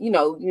who was, you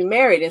know,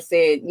 married and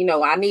said, you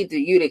know, I need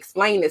you to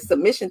explain this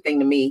submission thing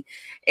to me.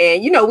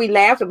 And, you know, we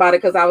laughed about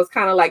it because I was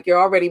kind of like, you're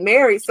already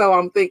married. So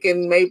I'm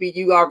thinking maybe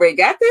you already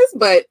got this,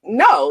 but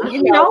no,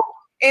 you know.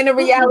 And the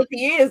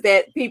reality is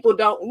that people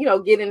don't, you know,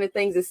 get into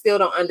things and still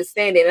don't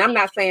understand it. And I'm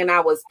not saying I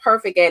was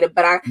perfect at it,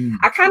 but I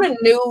kind of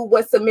knew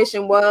what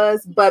submission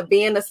was. But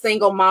being a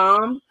single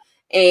mom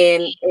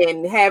and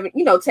having,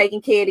 you know,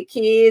 taking care of the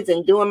kids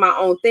and doing my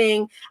own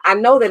thing, I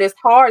know that it's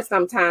hard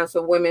sometimes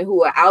for women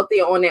who are out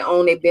there on their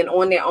own. They've been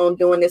on their own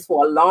doing this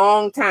for a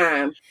long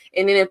time.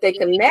 And then if they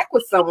connect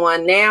with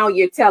someone, now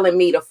you're telling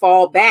me to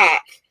fall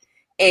back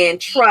and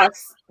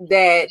trust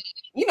that,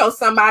 you know,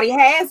 somebody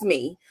has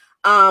me.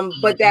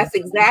 But that's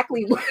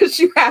exactly what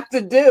you have to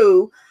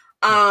do.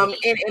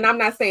 And I'm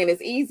not saying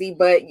it's easy,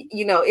 but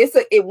you know,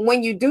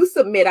 when you do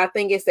submit, I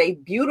think it's a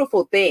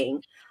beautiful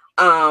thing.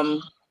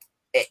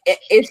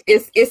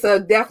 It's a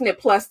definite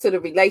plus to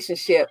the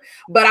relationship.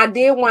 But I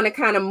did want to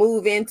kind of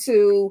move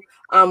into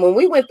when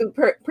we went through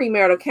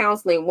premarital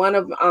counseling, one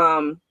of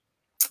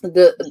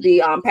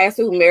the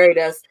pastor who married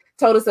us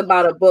told us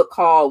about a book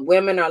called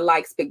Women Are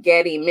Like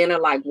Spaghetti, Men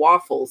Are Like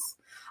Waffles.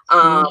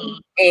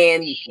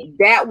 And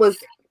that was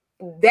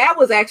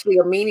actually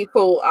a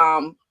meaningful,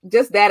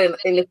 just that in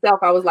itself.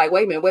 I was like,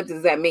 wait a minute, what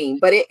does that mean?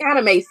 But it kind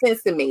of made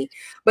sense to me.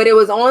 But it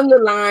was on the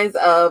lines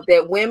of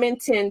that women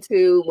tend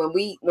to,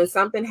 when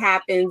something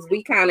happens,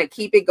 we kind of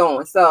keep it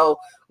going. So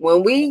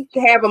when we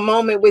have a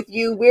moment with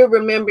you, we're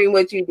remembering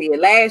what you did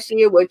last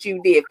year, what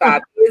you did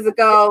 5 years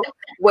ago,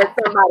 what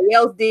somebody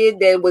else did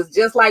that was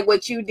just like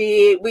what you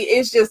did.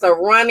 It's just a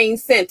running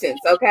sentence,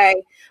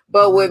 okay?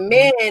 But with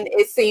men,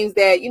 it seems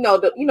that, you know,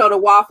 the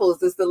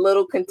waffles is the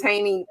little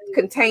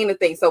container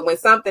thing. So when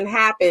something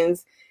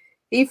happens,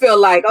 he feel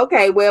like,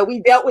 okay, well,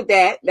 we dealt with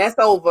that. That's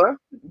over.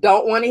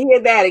 Don't want to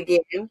hear that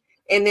again.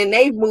 And then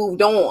they've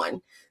moved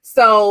on.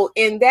 So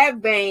in that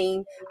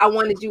vein, I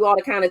wanted you all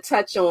to kind of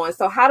touch on.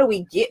 So how do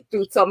we get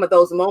through some of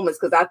those moments?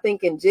 Because I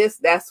think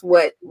that's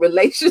what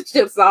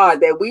relationships are,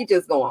 that we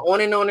just going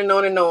on and on and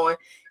on and on.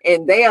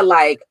 And they are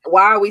like,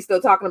 why are we still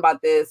talking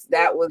about this?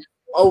 That was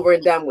over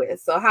and done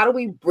with. So how do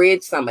we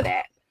bridge some of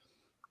that?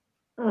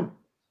 Well,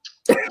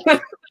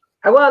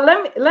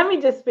 let me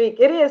just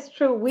speak. It is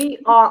true. We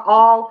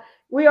are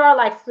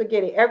like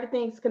spaghetti.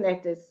 Everything's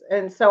connected.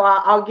 And so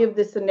I'll give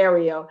this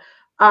scenario.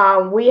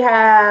 We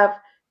have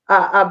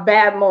a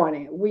bad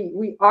morning.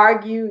 We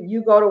argue.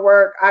 You go to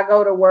work. I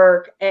go to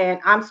work,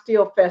 and I'm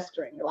still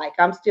festering. Like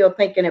I'm still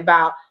thinking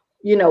about,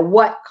 you know,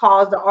 what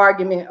caused the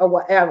argument or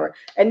whatever.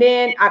 And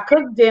then I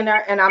cook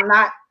dinner, and I'm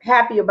not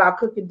happy about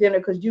cooking dinner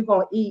because you're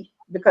gonna eat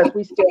because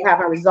we still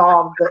haven't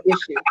resolved the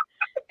issue.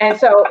 And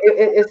so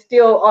it's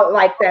still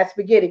like that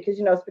spaghetti, because,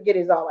 you know, spaghetti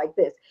is all like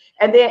this.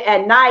 And then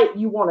at night,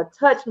 you want to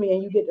touch me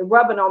and you get to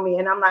rubbing on me.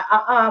 And I'm like,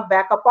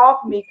 back up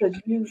off me, because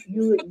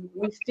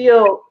we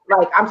still,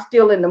 like, I'm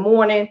still in the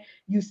morning.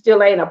 You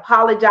still ain't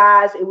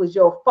apologized. It was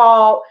your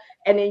fault.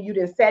 And then you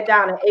just sat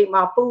down and ate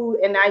my food.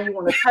 And now you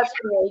want to touch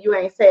me and you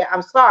ain't say,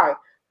 I'm sorry.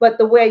 But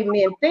the way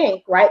men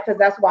think, right, because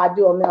that's why I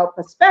do a male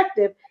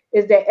perspective,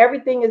 is that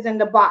everything is in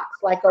the box,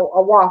 like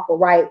a waffle,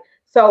 right?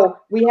 So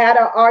we had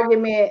an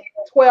argument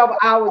 12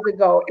 hours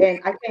ago, and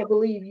I can't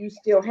believe you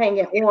still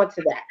hanging on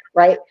to that,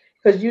 right?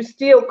 Because you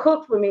still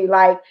cook for me,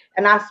 like,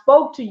 and I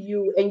spoke to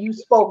you and you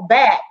spoke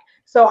back.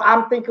 So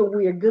I'm thinking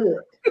we're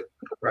good.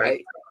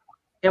 Right.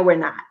 And we're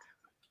not.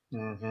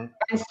 Mm-hmm.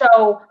 And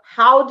so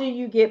how do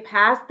you get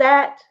past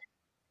that?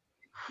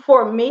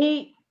 For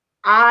me,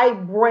 I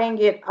bring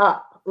it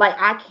up. Like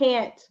I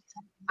can't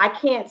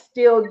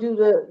still do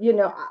the, you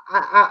know,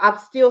 I'm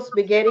still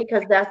spaghetti,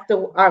 because that's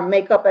our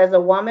makeup as a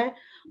woman.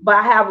 But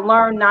I have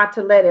learned not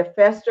to let it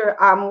fester.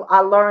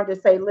 I learned to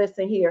say,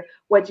 listen here,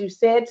 what you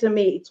said to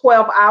me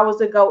 12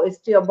 hours ago is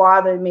still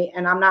bothering me,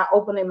 and I'm not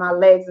opening my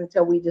legs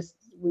until we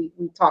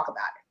talk about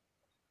it.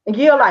 And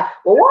you're like,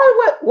 well,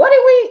 what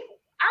did we?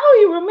 I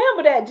don't even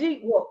remember that.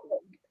 Gee, well,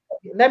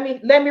 let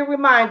me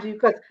remind you,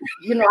 because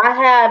you know I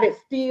have it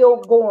still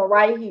going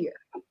right here.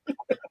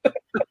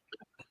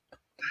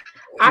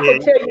 I can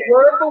tell you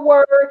word for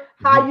word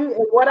how you,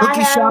 what I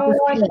had on,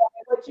 what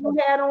you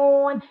had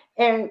on,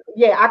 and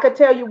yeah, I could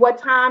tell you what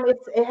time it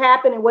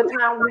happened and what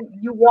time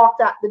you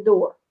walked out the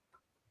door.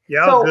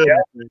 Yeah.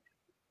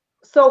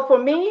 So for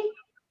me,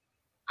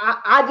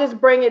 I just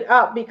bring it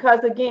up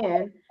because,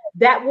 again,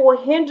 that will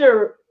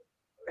hinder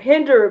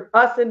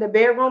us in the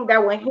bedroom.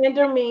 That will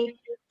hinder me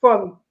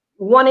from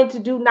wanting to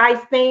do nice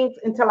things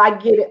until I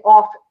get it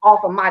off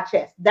of my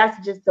chest.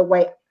 That's just the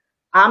way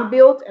I'm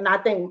built, and I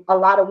think a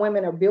lot of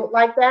women are built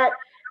like that.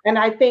 And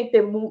I think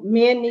that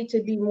men need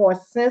to be more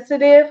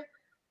sensitive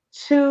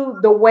to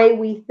the way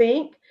we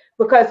think,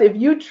 because if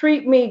you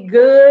treat me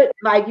good,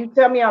 like you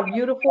tell me I'm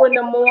beautiful in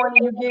the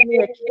morning, you give me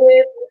a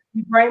kiss,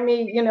 you bring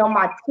me, you know,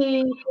 my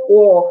tea,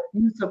 or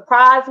you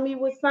surprise me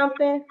with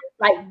something,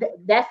 like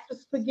that's the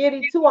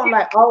spaghetti too. I'm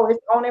like, oh, it's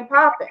on and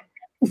popping.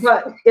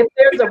 But if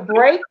there's a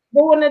break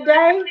during the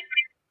day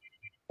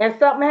and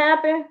something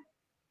happened,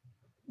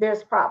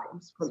 there's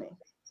problems for me.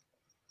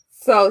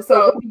 So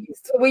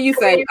what do you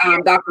say,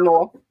 Dr.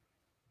 Moore?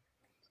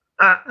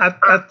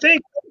 I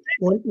think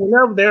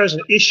whenever there's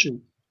an issue,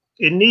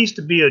 it needs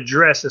to be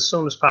addressed as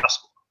soon as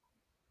possible.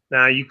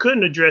 Now, you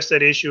couldn't address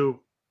that issue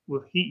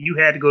with you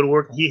had to go to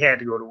work and he had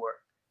to go to work.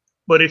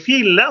 But if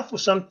he left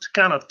with some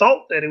kind of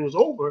thought that it was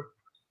over,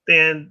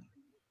 then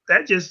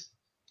that just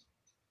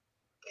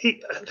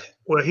he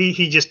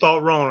just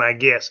thought wrong, I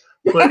guess.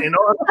 But in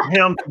order for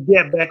him to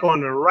get back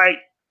on the right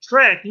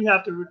track, you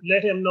have to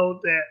let him know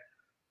that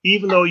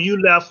even though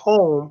you left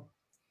home,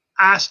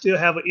 I still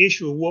have an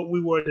issue with what we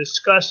were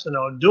discussing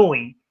or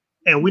doing,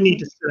 and we need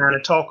to sit down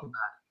and talk about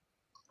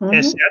it. Mm-hmm.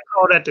 And see, I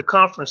call that the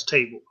conference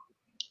table,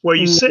 where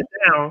you sit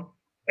down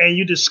and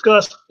you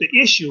discuss the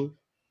issue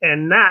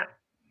and not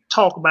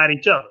talk about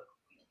each other.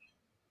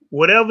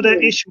 Whatever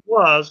that issue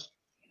was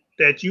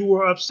that you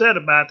were upset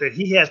about, that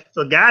he has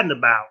forgotten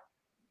about,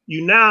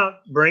 you now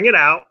bring it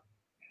out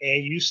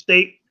and you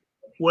state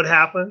what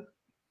happened.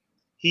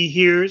 He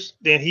hears,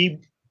 then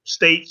he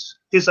states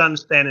his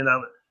understanding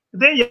of it.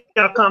 Then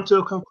y'all come to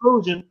a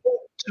conclusion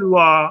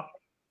to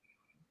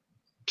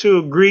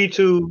agree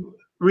to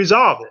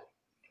resolve it.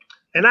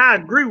 And I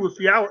agree with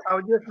you. I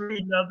was just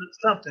reading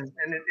something,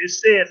 and it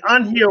said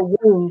unhealed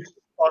wounds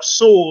are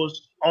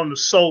sores on the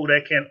soul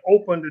that can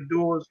open the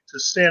doors to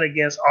sin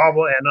against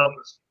Abba and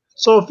others.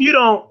 So if you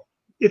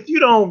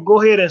don't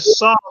go ahead and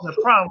solve the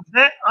problem,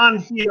 that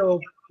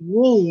unhealed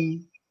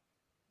wound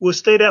will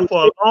stay there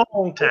for a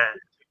long time,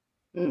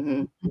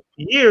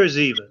 years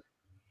even.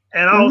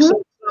 And also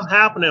something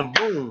happened and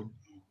boom,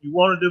 you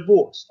want a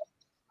divorce.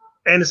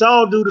 And it's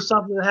all due to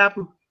something that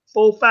happened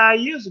 4 or 5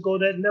 years ago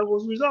that never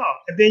was resolved.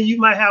 And then you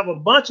might have a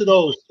bunch of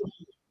those.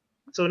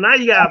 So now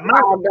you got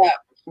piled up.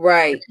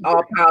 Right,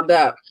 all piled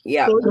up.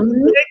 Yeah. So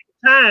you take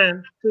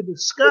time to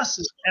discuss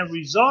it and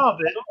resolve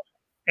it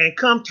and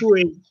come to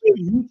a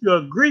mutual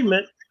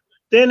agreement,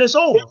 then it's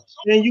over.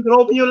 Then you can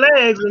open your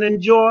legs and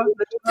enjoy you.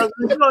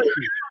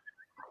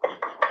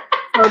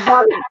 So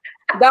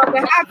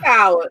Dr.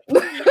 Hightower.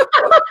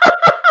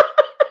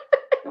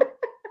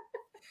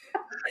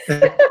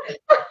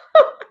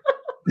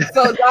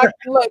 So,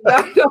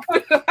 Dr.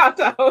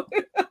 Hightower.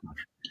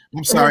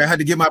 I'm sorry, I had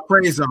to get my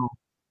praise on.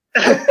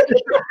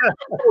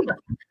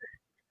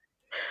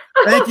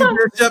 Thank you,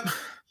 Bishop.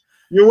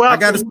 You're welcome. I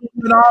got to send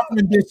you an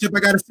offering, Bishop. I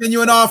got to send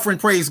you an offering.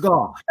 Praise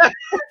God.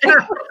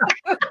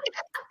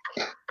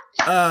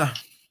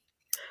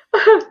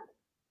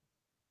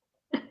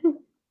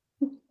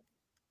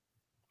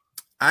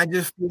 I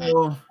just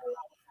feel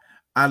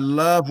I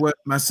love what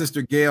my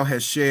sister Gail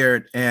has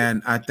shared,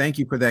 and I thank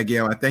you for that,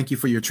 Gail. I thank you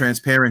for your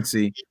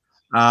transparency.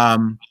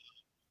 I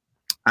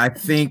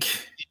think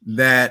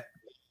that,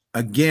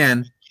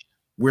 again,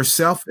 we're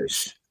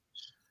selfish.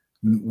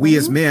 We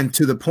as men,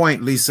 to the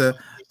point, Lisa,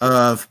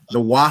 of the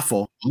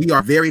waffle, we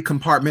are very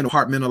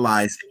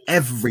compartmentalized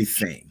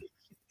everything.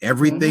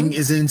 Everything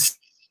is in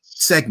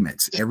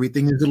segments.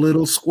 Everything is a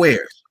little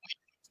square.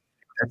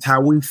 That's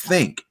how we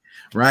think,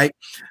 right?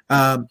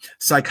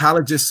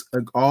 Psychologists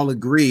all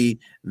agree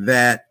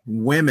that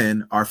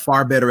women are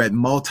far better at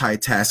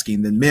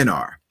multitasking than men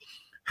are.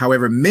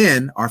 However,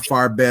 men are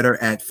far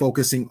better at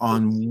focusing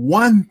on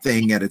one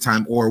thing at a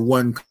time or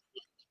one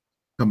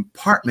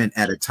compartment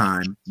at a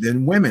time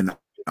than women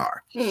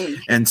are.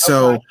 And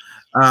so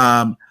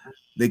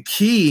the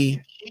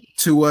key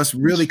to us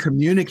really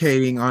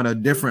communicating on a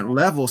different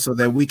level so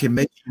that we can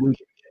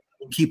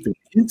keep the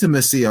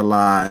intimacy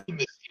alive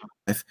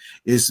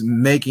is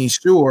making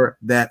sure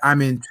that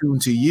I'm in tune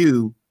to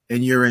you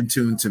and you're in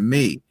tune to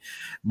me.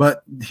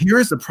 But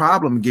here's the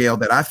problem, Gail,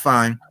 that I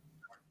find,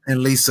 and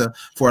Lisa,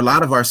 for a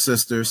lot of our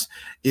sisters,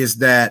 is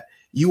that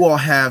you all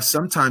have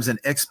sometimes an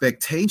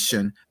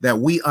expectation that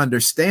we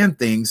understand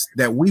things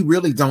that we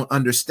really don't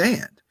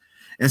understand.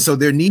 And so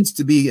there needs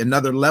to be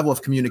another level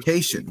of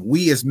communication.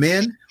 We as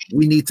men,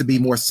 we need to be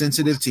more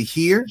sensitive to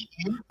hear.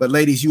 But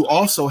ladies, you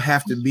also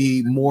have to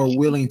be more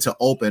willing to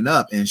open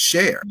up and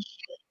share.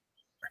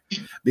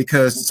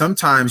 Because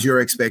sometimes your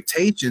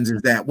expectations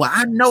is that, well,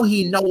 I know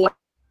he know what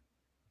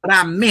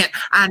I meant.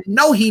 I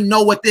know he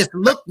know what this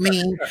look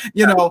means,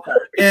 you know,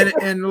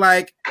 and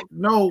like,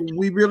 no,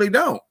 we really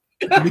don't.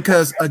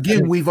 Because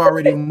again, we've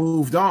already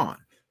moved on.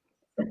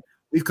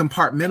 We've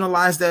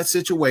compartmentalized that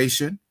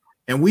situation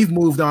and we've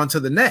moved on to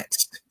the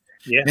next.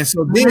 Yeah. And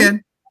so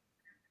then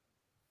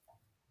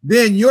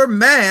you're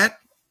mad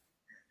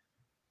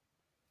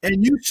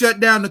and you shut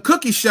down the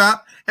cookie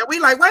shop, and we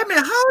like, wait a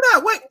minute, hold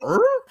up, wait.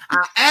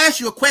 I asked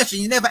you a question,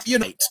 you never,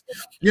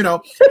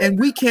 and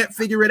we can't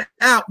figure it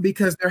out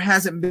because there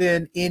hasn't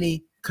been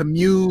any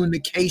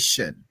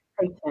communication.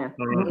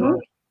 Mm-hmm.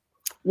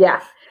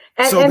 Yeah.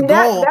 So the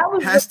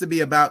goal has to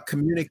be about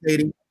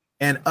communicating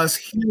and us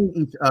hearing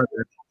each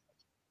other.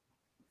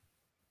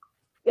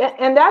 Yeah,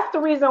 and that's the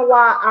reason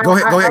why go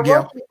ahead,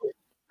 Gail.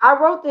 I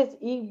wrote this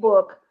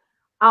ebook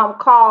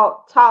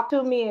called Talk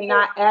to Me and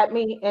Not at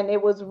Me, and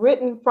it was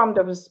written from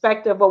the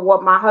perspective of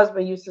what my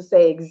husband used to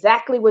say,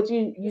 exactly what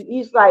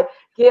he's like,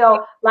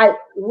 Gail, like,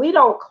 we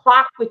don't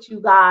clock with you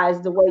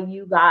guys the way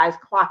you guys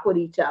clock with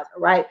each other,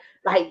 right?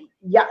 Like,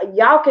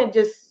 y'all can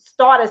just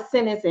start a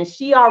sentence and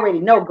she already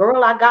know,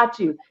 girl, I got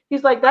you.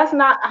 He's like, that's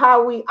not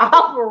how we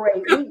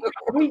operate.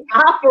 We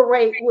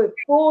operate with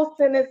full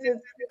sentences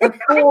and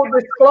full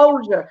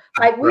disclosure.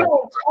 Like, we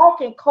don't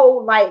talk in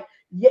code like,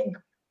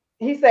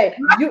 he said,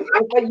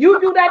 when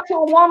you do that to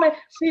a woman,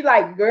 she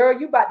like, girl,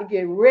 you about to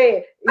get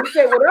red. He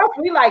said, what else?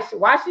 We like,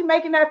 why she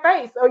making that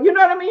face? Or you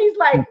know what I mean? He's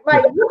like, you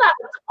got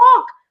to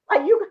talk.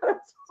 Like, you got to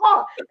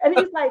talk. And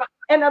he's like,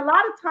 and a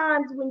lot of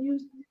times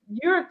when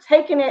you're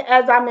taking it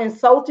as I'm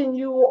insulting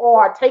you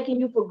or taking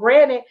you for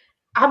granted,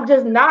 I'm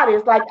just not.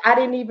 It's like, I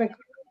didn't even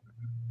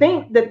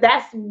think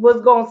that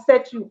was going to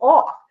set you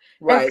off.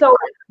 Right. And so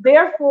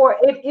therefore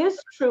it is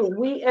true.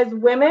 We as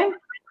women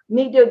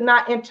need to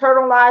not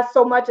internalize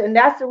so much. And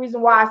that's the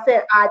reason why I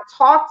said, I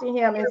talk to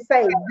him and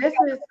say, this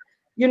is,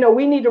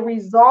 we need to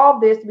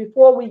resolve this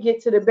before we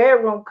get to the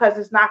bedroom, because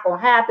it's not going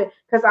to happen,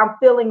 because I'm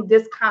feeling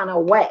this kind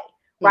of way.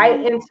 Right.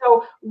 Mm-hmm. And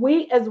so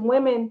we as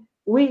women,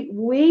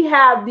 we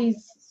have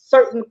these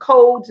certain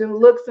codes and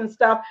looks and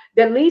stuff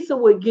that Lisa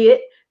would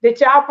get that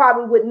y'all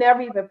probably would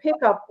never even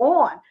pick up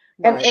on.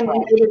 And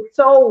it is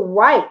so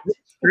right.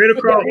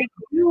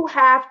 You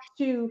have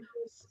to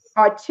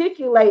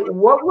articulate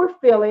what we're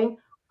feeling,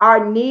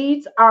 our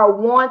needs, our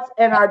wants,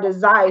 and our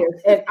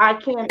desires. And I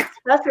can't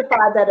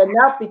specify that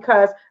enough,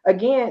 because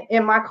again,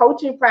 in my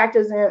coaching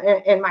practice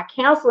and my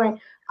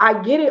counseling,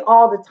 I get it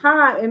all the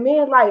time. And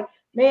man,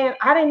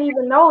 I didn't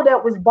even know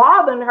that was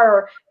bothering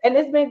her. And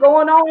it's been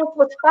going on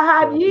for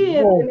 5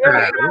 years. And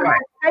every time I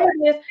say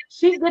this,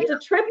 she gets to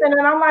tripping.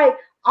 And I'm like,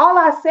 all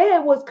I said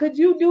was, could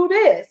you do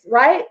this?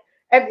 Right.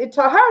 And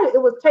to her,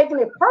 it was taking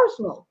it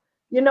personal.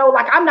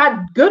 Like, I'm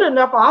not good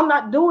enough, or I'm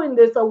not doing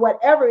this, or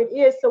whatever it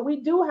is. So we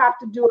do have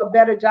to do a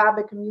better job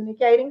at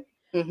communicating.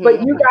 Mm-hmm.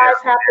 But you guys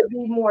have to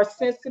be more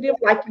sensitive,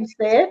 like you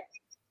said.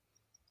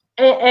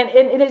 And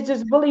it is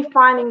just really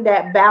finding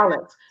that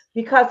balance.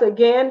 Because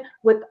again,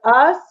 with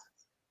us,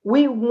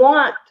 we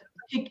want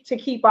to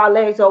keep our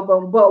legs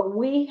open, but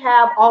we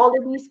have all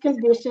of these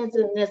conditions,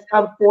 and it's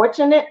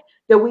unfortunate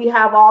that we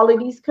have all of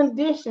these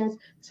conditions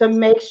to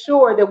make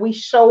sure that we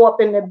show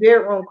up in the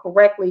bedroom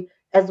correctly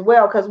as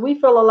well, because we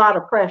feel a lot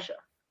of pressure.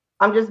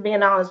 I'm just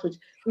being honest with you.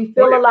 We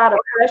feel a lot of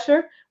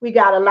pressure. We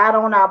got a lot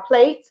on our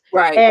plates.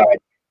 Right.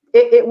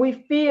 And we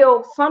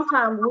feel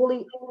sometimes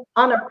really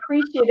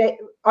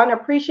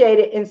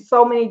unappreciated in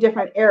so many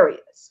different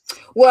areas.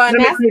 Well,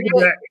 and that's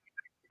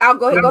I'll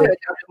go ahead, Dr.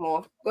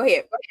 Moore. Go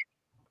ahead.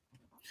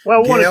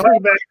 Well, I want to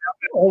bring back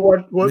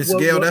on what Ms.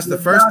 Gail, that's the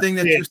first thing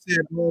that you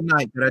said all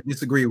night that I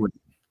disagree with.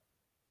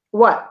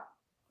 What?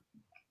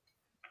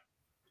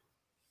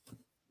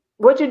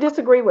 What you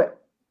disagree with?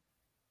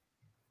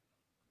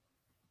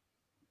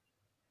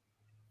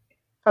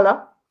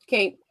 Hello?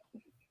 We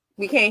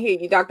can't hear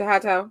you, Dr.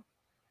 Hightower.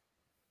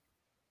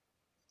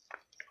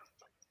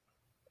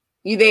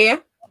 You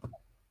there?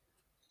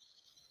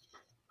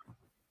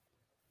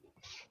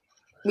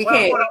 We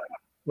can't.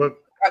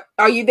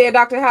 Are you there,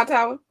 Dr.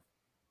 Hightower?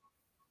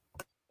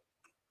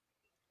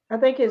 I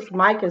think his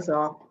mic is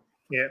off.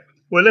 Yeah.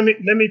 Well, let me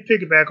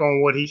piggyback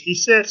on what he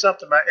said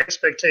something about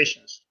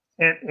expectations,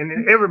 and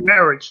in every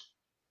marriage,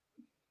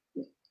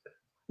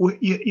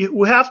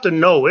 we have to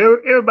know.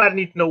 Everybody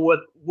needs to know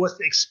what's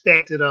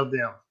expected of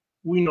them.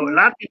 We know a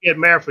lot of people get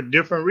married for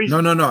different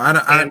reasons.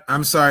 No.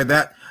 I'm sorry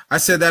that I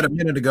said that a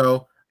minute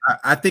ago.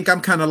 I think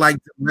I'm kind of like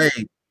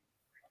delayed.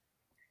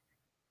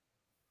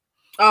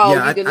 Oh,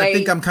 yeah, I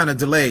think I'm kind of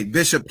delayed.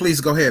 Bishop,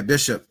 please go ahead,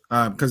 Bishop,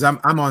 because I'm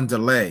on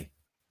delay.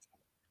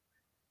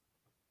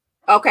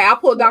 Okay, I'll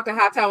pull Dr.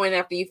 Hightower in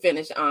after you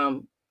finish,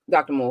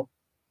 Dr. Moore.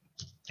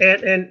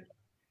 And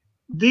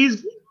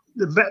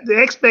the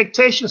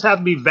expectations have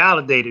to be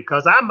validated,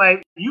 because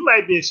you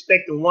might be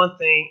expecting one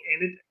thing,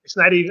 and it's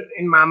not even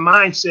in my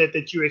mindset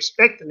that you're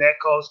expecting that,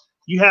 because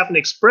you haven't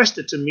expressed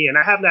it to me, and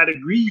I have not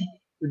agreed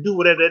to do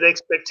whatever that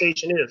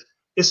expectation is.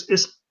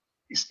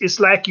 It's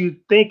like you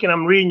thinking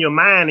I'm reading your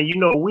mind,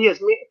 and we as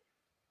men,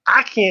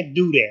 I can't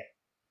do that.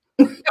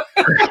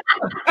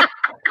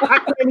 I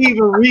can't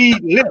even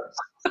read lips.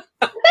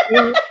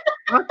 My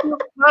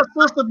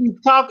sister be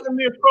talking to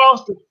me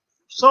across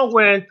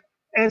somewhere,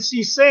 and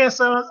she's saying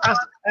something,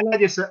 and I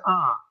just said,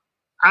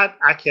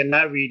 I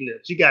cannot read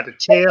lips. You got to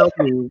tell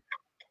me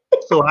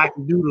so I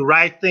can do the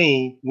right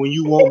thing when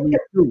you want me to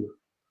do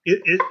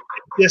it. It's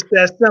just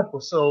that simple.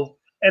 So,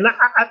 and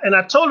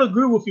I totally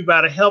agree with you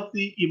about a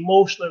healthy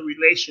emotional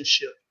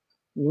relationship.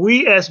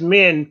 we as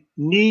men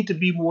need to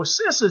be more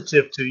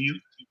sensitive to you,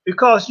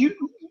 because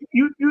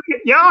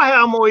y'all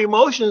have more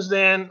emotions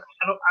than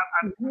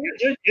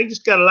you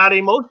just got a lot of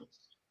emotions,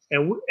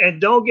 and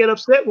don't get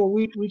upset when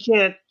we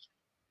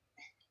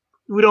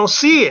don't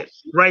see it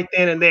right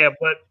then and there,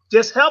 but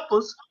just help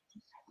us,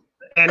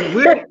 and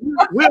we'll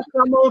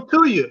come on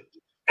to you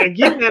and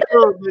give that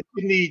hug that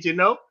you need,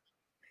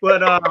 But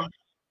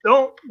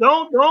don't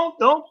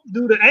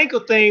do the ankle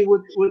thing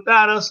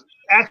without us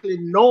actually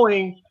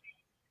knowing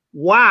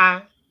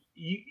why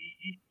you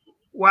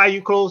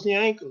cross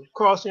your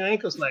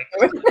ankles like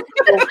that.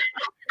 So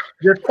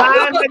just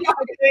time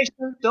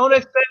expectation. Don't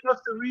expect us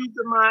to read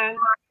the mind,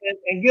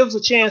 and give us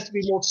a chance to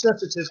be more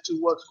sensitive to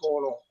what's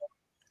going on.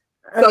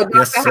 So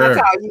yes, sir.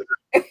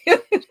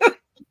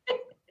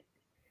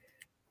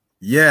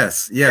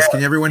 Yes.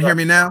 Can everyone hear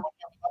me now?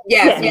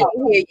 Yes,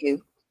 we hear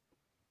you.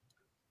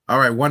 All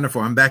right,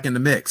 wonderful. I'm back in the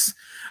mix.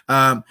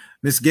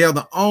 Miss Gail,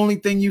 the only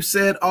thing you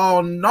said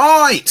all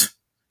night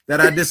that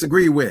I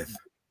disagree with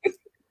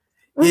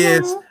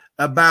is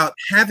about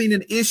having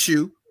an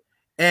issue,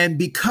 and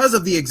because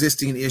of the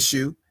existing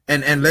issue,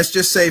 and let's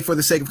just say for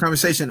the sake of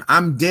conversation,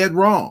 I'm dead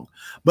wrong,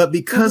 but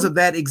because of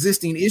that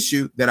existing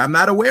issue that I'm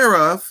not aware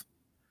of,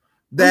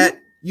 that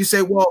you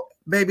say, well,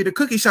 baby, the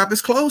cookie shop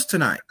is closed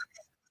tonight.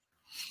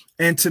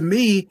 And to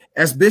me,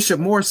 as Bishop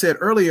Moore said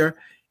earlier,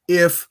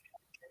 if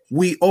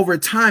we over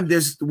time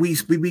we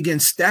begin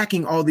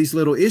stacking all these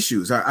little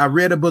issues. I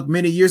read a book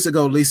many years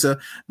ago, Lisa.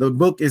 The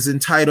book is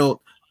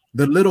entitled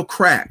The Little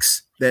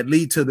Cracks That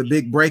Lead to the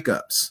Big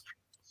Breakups.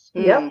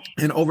 Yep.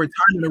 And over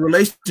time in a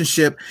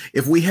relationship,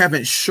 if we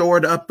haven't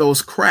shored up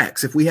those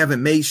cracks, if we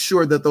haven't made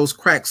sure that those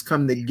cracks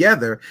come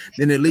together,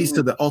 then it leads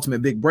to the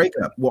ultimate big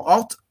breakup.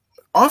 Well,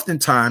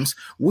 oftentimes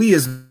we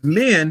as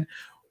men,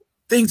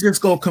 things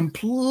just go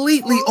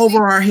completely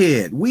over our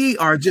head. We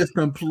are just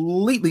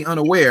completely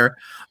unaware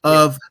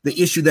of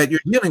the issue that you're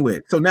dealing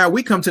with. So now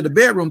we come to the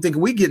bedroom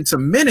thinking we getting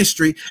some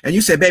ministry, and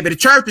you say, baby, the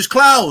church is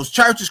closed.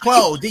 Church is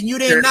closed. Then you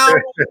didn't know,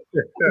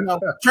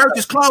 church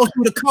is closed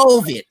due to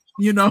COVID.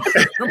 And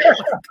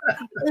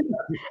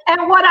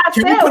what I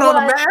said was,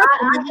 I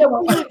said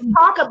we need to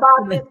talk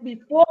about this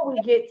before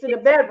we get to the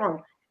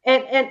bedroom.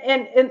 And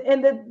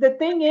the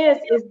thing is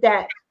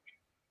that,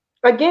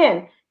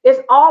 again, it's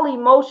all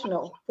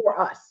emotional for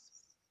us.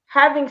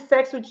 Having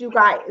sex with you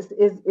guys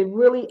is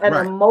really an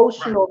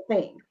emotional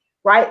thing,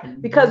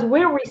 right? Because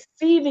we're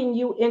receiving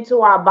you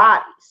into our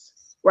bodies,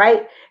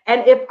 right?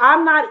 And if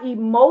I'm not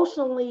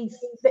emotionally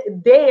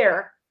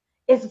there,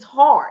 it's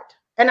hard.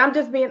 And I'm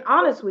just being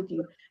honest with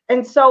you.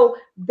 And so,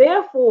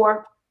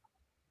 therefore,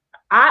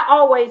 I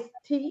always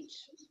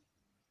teach,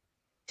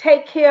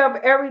 take care of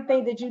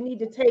everything that you need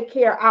to take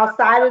care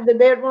outside of the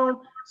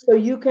bedroom, so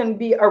you can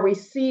be a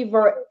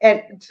receiver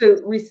and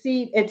to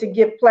receive and to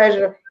give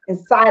pleasure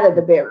inside of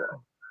the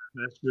bedroom.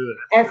 That's good.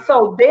 And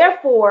so,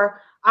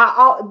 therefore,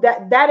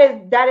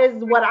 that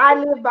is what I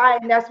live by,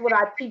 and that's what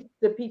I teach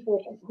the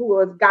people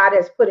who God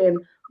has put in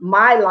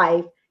my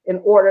life, in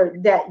order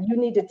that you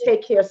need to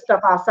take care of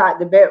stuff outside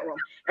the bedroom.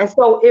 And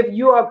so, if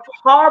you are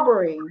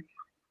harboring,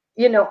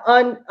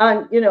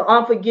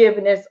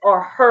 unforgiveness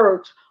or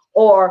hurt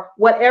or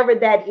whatever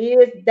that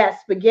is, that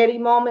spaghetti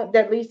moment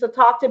that Lisa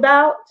talked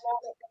about,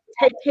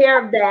 take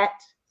care of that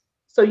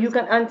so you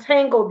can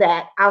untangle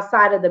that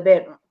outside of the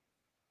bedroom.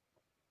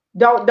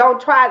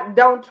 Don't try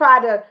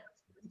to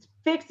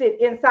fix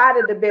it inside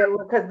of the bedroom,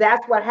 because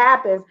that's what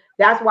happens.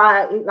 That's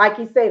why, like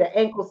you say, the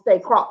ankles stay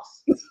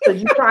crossed,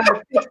 because you're trying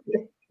to fix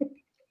it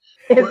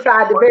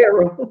inside the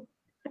bedroom.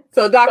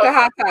 So, Dr.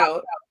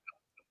 Hightower.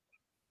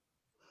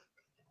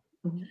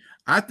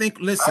 I think,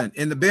 listen,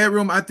 in the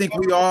bedroom, I think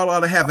we all ought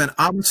to have an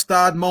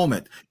Amistad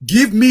moment.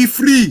 Give me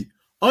free.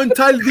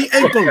 Untie the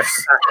ankles.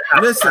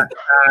 Listen,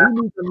 we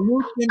need to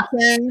loose them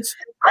chains,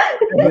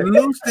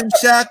 loose them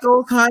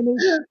shackles, honey.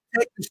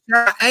 Take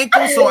the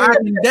ankles so I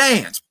can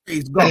dance.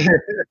 Please go.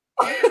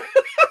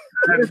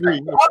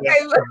 Okay,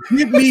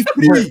 give me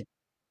free.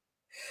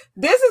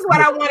 This is what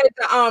I wanted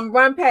to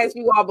run past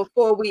you all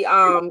before we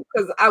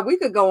because we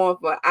could go on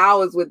for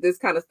hours with this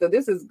kind of stuff.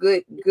 This is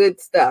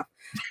good stuff.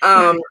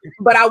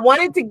 But I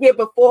wanted to get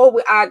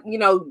before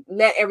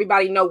let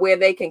everybody know where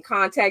they can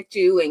contact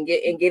you and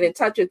get in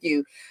touch with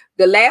you.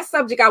 The last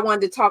subject I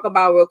wanted to talk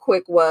about real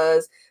quick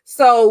was,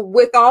 so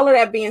with all of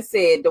that being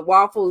said, the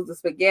waffles, the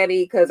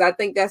spaghetti, because I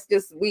think that's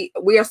just we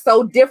are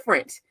so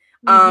different.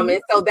 And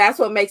so that's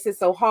what makes it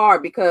so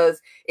hard,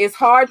 because it's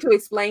hard to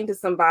explain to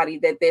somebody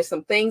that there's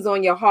some things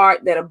on your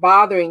heart that are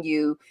bothering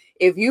you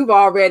if you've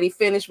already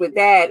finished with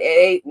that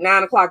at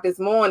 9 o'clock this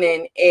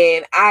morning,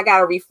 and I got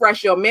to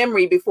refresh your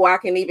memory before I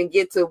can even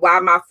get to why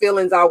my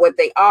feelings are what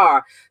they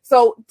are.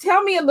 So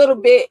tell me a little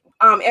bit,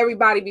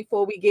 everybody,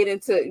 before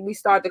we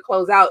start to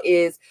close out,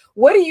 is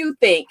what do you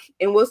think?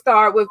 And we'll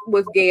start with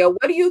Gail.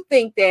 What do you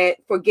think that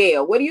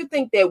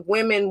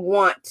women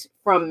want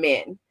from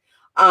men?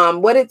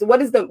 What are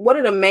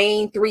the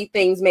main three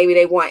things maybe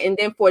they want? And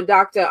then for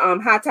Dr.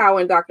 Hightower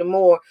and Dr.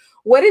 Moore,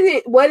 what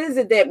is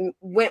it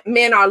that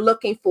men are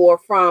looking for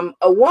from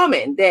a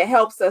woman that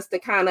helps us to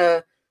kind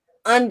of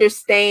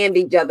understand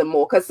each other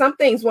more, because some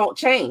things won't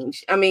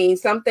change. I mean,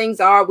 some things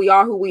we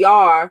are who we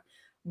are,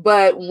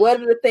 but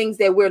what are the things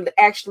that we're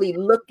actually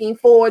looking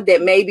for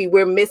that maybe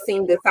we're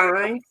missing the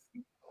signs?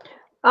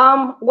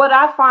 What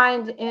I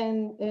find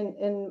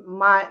in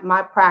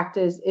my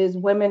practice is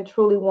women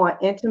truly want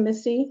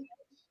intimacy,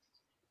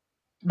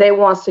 they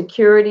want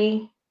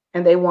security,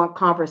 and they want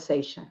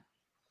conversation.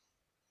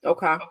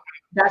 Okay.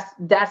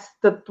 That's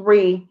the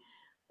three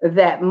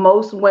that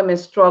most women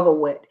struggle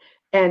with.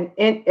 And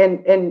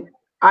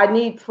I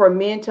need for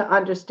men to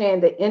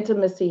understand that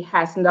intimacy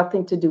has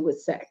nothing to do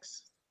with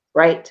sex,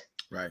 right?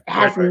 Right. It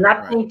has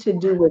nothing to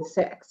do with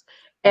sex.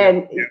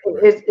 And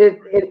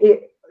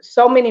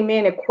so many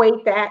men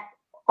equate that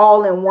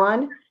all in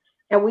one,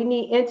 and we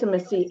need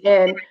intimacy.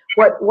 And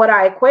what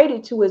I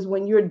equated to is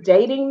when you're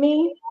dating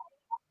me,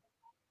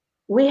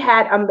 we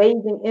had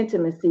amazing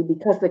intimacy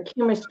because the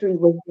chemistry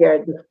was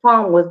there, the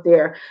fun was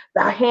there,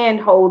 the hand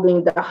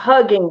holding, the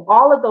hugging,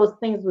 all of those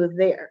things was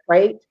there,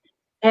 right?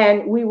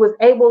 And we was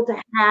able to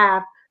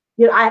have,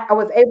 I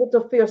was able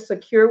to feel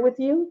secure with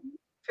you,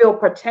 feel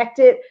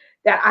protected,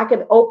 that I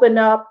could open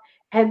up.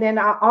 And then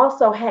I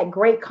also had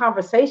great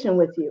conversation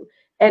with you.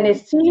 And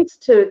it seems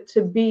to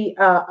be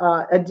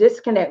a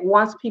disconnect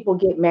once people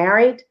get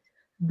married.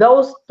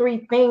 Those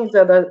three things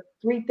are the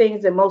three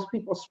things that most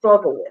people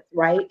struggle with,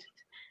 right?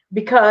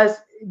 Because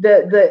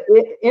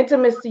the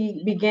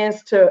intimacy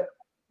begins to,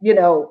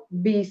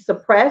 be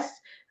suppressed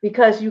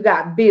because you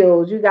got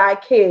bills, you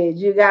got kids,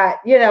 you got,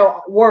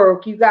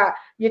 work,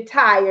 you're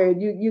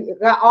tired, you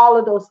got all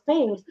of those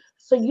things.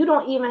 So you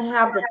don't even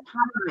have the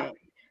time,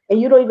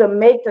 and you don't even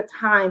make the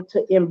time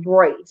to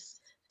embrace,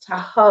 to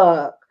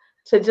hug,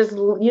 to just,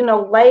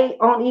 lay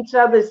on each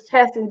other's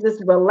chest and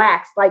just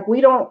relax. Like we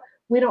don't,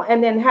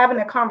 and then having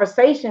a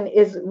conversation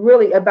is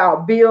really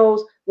about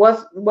bills,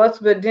 what's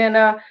for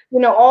dinner,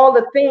 all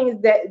the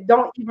things that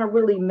don't even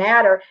really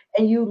matter.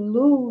 And you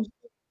lose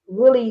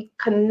really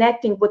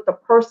connecting with the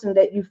person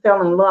that you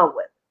fell in love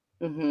with.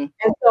 Mm-hmm.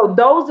 And so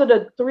those are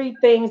the three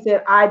things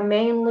that I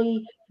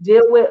mainly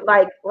deal with.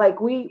 Like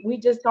we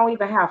just don't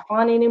even have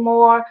fun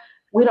anymore.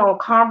 We don't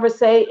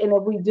conversate. And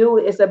if we do,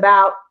 it's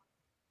about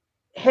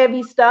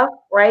heavy stuff,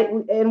 right?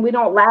 And we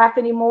don't laugh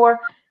anymore.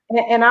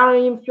 And I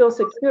don't even feel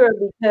secure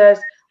because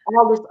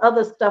all this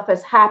other stuff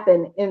has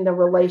happened in the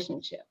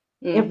relationship.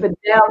 Mm-hmm.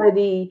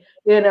 Infidelity,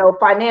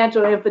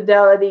 financial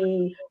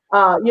infidelity,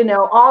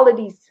 all of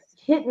these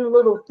hidden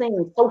little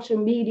things, social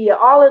media,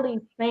 all of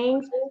these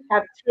things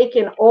have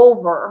taken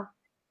over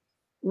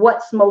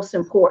what's most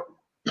important.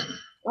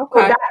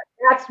 Okay. So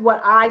that's what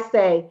I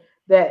say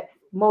that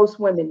most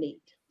women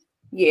need.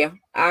 Yeah,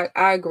 I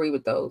agree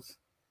with those.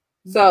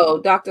 So,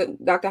 Dr.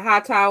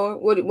 Hightower,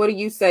 what do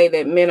you say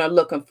that men are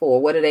looking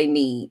for? What do they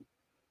need?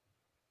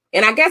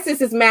 And I guess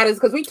this matters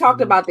because we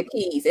talked about the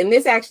keys, and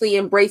this actually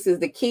embraces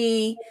the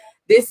key.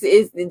 This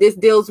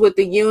deals with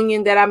the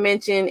union that I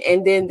mentioned,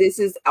 and then this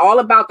is all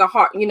about the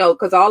heart,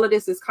 because all of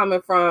this is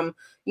coming from,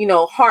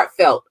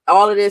 heartfelt.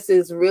 All of this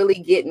is really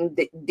getting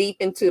deep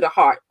into the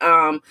heart.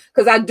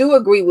 Because I do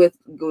agree with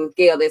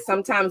Gail that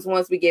sometimes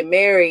once we get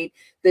married,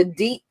 the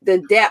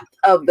depth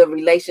of the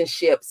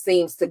relationship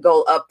seems to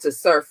go up to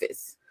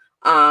surface.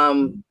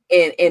 And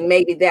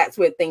maybe that's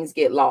where things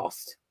get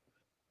lost.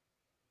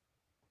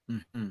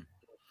 Mm-hmm.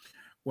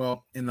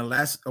 Well,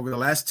 over the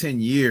last 10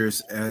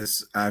 years,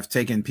 as I've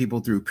taken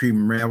people through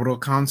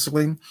premarital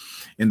counseling,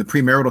 in the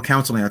premarital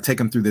counseling, I've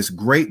taken them through this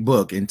great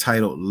book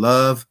entitled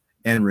Love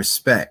and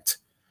Respect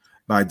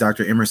by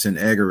Dr. Emerson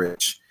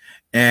Eggerichs.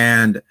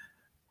 And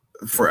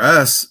for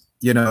us,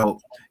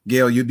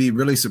 Gail, you'd be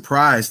really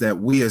surprised that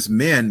we as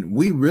men,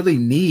 we really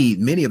need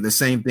many of the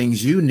same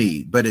things you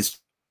need, but it's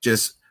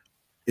just,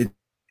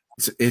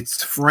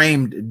 it's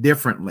framed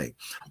differently.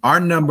 Our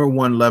number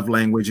one love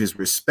language is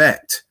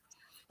respect.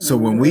 So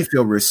when we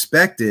feel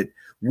respected,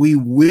 we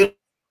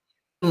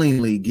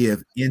willingly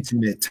give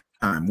intimate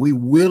time. We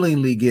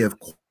willingly give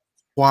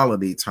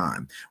quality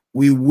time.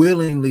 We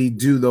willingly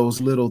do those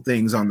little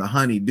things on the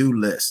honey-do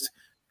list,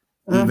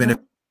 even if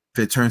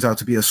it turns out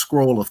to be a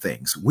scroll of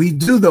things. We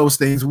do those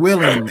things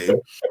willingly,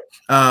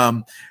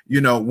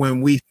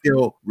 when we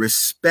feel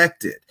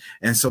respected.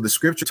 And so the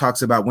scripture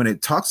talks about, when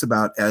it talks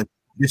about, as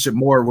Bishop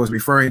Moore was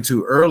referring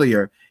to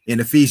earlier in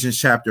Ephesians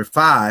chapter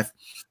 5,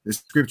 the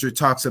scripture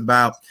talks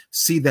about,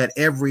 see that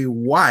every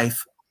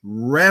wife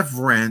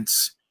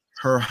reverence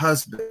her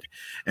husband.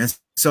 And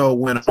so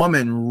when a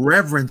woman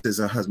reverences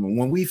her husband,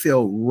 when we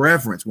feel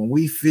reverence, when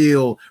we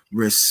feel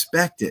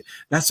respected,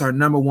 that's our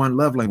number one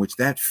love language.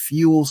 That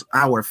fuels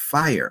our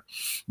fire.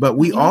 But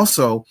we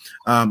also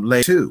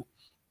lay too.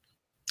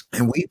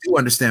 And we do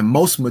understand,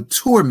 most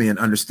mature men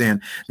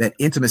understand that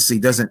intimacy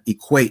doesn't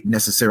equate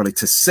necessarily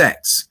to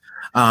sex.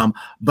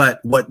 But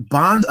what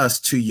bonds us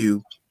to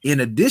you in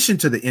addition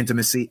to the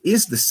intimacy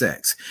is the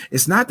sex.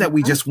 It's not that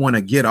we just want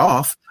to get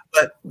off,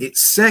 but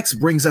sex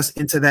brings us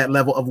into that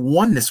level of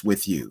oneness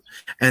with you.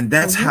 And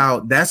that's how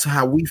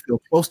we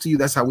feel close to you.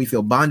 That's how we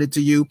feel bonded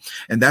to you.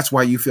 And that's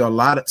why you see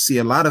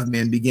a lot of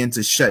men begin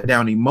to shut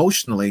down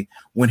emotionally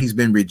when he's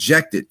been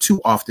rejected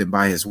too often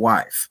by his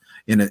wife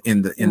in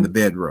the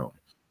bedroom.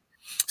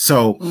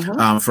 So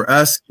for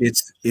us,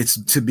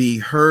 it's to be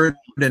heard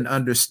and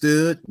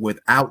understood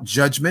without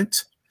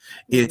judgment.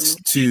 It's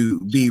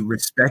to be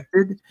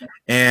respected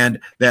and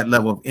that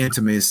level of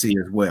intimacy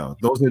as well.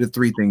 Those are the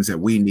three things that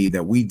we need,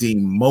 that we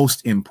deem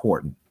most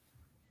important.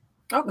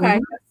 Okay,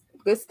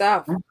 good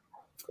stuff.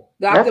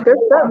 That's good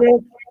stuff.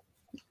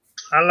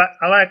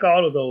 I like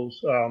all of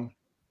those.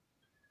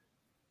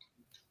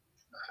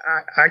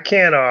 I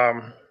can't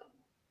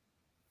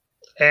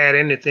add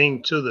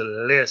anything to the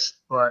list,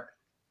 but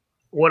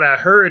what I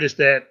heard is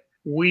that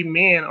we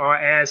men are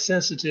as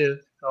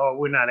sensitive, or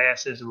we're not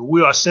as sensitive,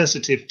 we are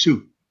sensitive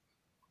too.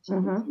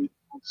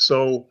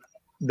 So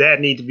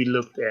that needs to be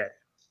looked at.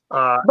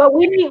 But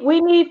we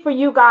need for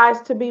you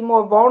guys to be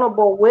more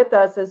vulnerable with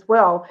us as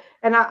well.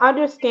 And I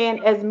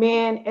understand as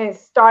men, and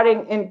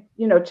starting in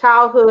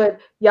childhood,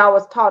 y'all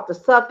was taught to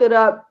suck it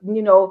up,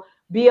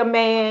 be a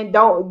man,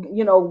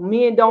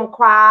 men don't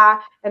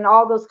cry and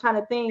all those kind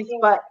of things.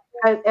 But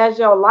as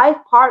your life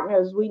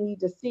partners, we need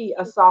to see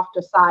a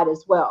softer side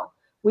as well.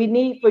 We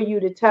need for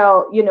you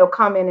to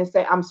come in and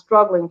say, I'm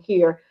struggling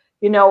here,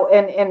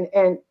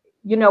 and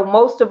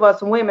most of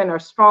us women are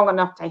strong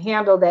enough to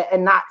handle that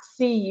and not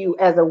see you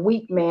as a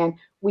weak man.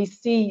 We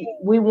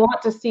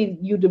want to see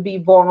you to be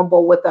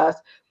vulnerable with us.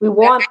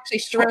 That's actually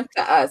strength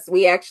to us.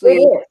 We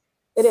actually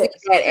it is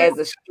that as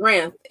a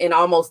strength, and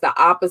almost the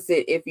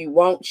opposite. If you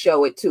won't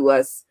show it to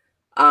us,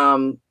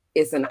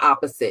 it's an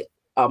opposite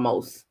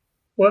almost.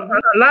 Well,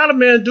 a lot of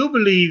men do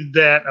believe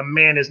that a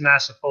man is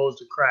not supposed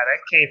to cry.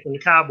 That came from the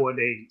cowboy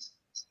days.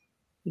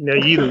 You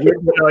either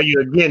with me or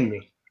you're against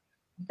me.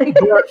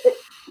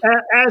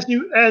 As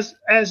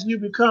you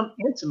become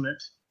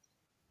intimate,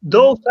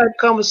 those type of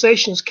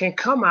conversations can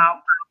come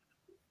out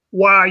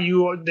while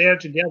you are there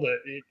together.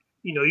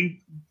 You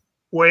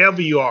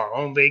wherever you are,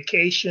 on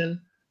vacation,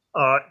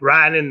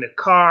 riding in the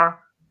car.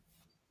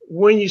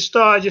 When you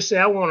start, just say,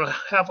 I want to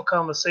have a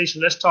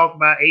conversation. Let's talk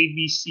about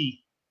ABC.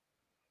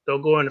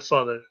 Don't go any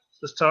further.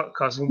 Let's talk,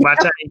 because by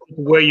the time you get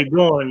to where you're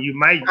going, you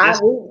might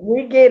just...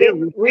 we get it.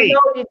 We know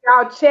that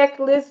y'all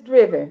checklist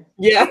driven.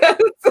 Yeah.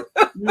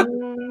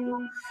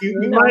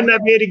 You might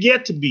not be able to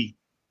get to B.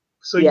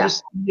 So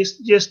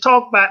just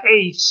talk about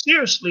A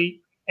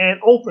seriously and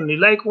openly.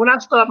 Like when I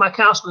start my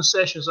counseling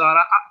sessions out,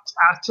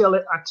 I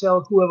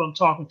tell whoever I'm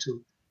talking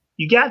to,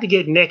 you got to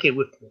get naked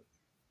with me.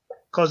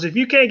 Because if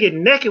you can't get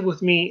naked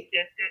with me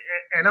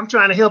and I'm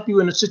trying to help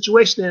you in a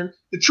situation, then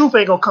the truth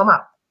ain't gonna come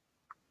out.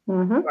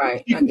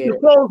 Right. You keep your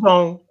clothes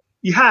on,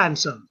 you're hiding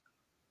something.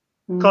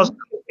 Because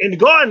in the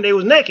garden they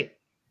was naked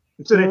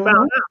until they found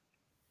out.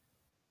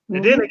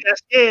 And then they got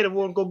scared and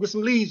wanted to go get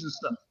some leaves and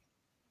stuff.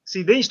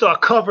 See, then you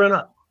start covering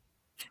up.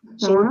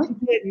 So if you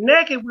get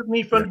naked with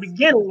me from the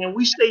beginning, and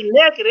we stay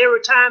naked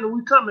every time that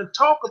we come and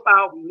talk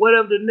about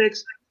whatever the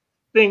next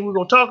thing we're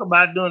going to talk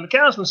about during the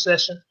counseling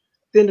session,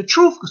 then the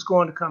truth is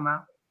going to come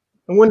out.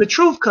 And when the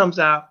truth comes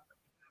out,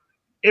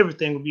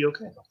 everything will be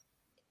okay.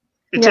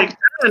 It takes time.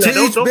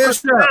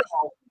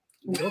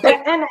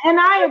 And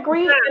I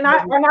agree. And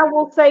I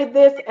will say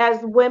this, as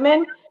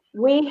women,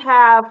 we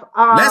have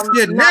Let's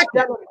get not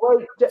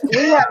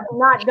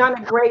done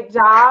a great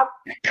job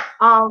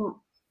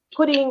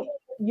putting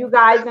you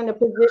guys in a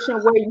position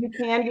where you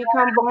can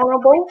become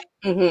vulnerable,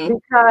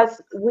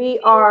 because we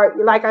are,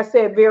 like I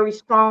said, very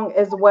strong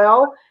as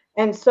well.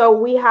 And so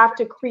we have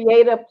to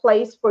create a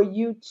place for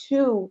you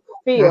to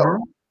feel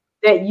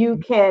that you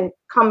can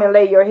come and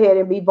lay your head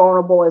and be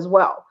vulnerable as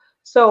well.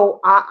 So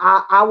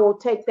I will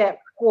take that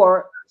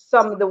for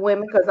some of the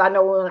women, because I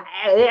know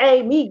it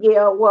ain't me,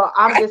 Gail. Well,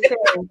 I'm just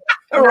saying,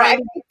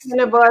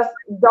 90% of us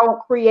don't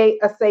create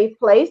a safe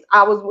place.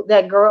 I was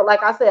that girl,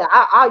 like I said,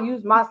 I'll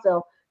use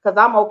myself because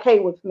I'm okay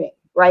with me,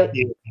 right?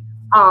 Yeah.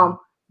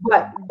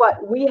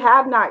 But we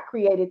have not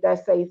created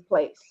that safe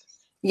place.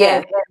 Yeah,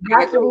 and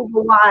that's the reason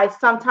why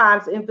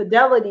sometimes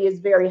infidelity is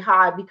very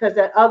high, because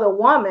that other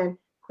woman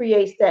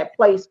creates that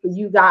place for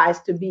you guys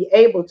to be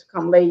able to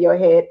come lay your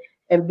head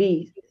and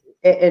be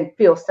and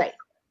feel safe.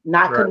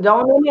 Not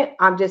condoning it.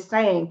 I'm just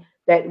saying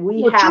that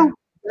we have.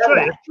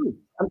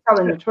 I'm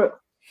telling the truth.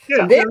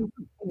 Yeah.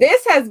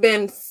 This has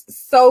been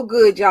so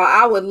good, y'all.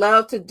 I would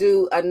love to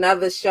do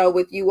another show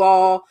with you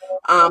all,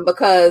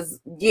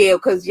 because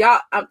y'all,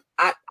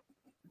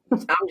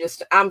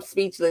 I'm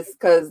speechless,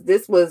 because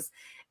this was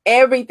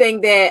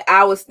everything that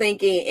I was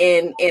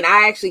thinking, and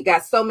I actually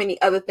got so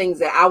many other things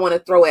that I want to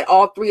throw at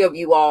all three of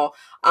you all.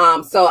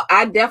 So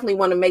I definitely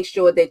want to make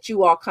sure that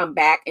you all come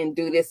back and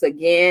do this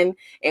again,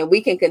 and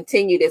we can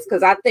continue this,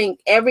 because I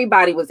think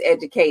everybody was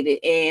educated.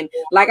 And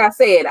like I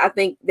said, I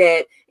think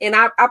that, and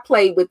I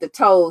played with the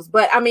toes,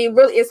 but I mean,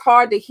 really, it's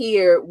hard to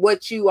hear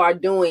what you are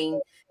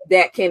doing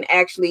that can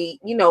actually,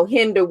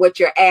 hinder what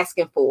you're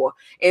asking for.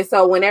 And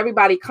so when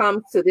everybody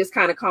comes to this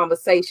kind of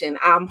conversation,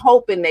 I'm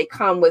hoping they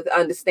come with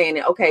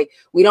understanding, okay,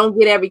 we don't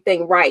get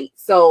everything right.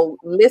 So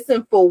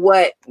listen for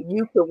what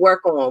you could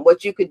work on,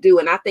 what you could do.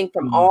 And I think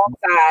from all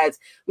sides,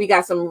 we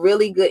got some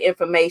really good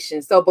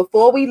information. So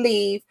before we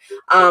leave,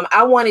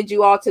 I wanted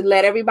you all to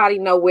let everybody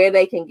know where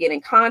they can get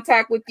in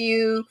contact with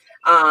you,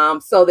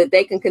 so that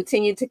they can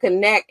continue to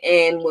connect.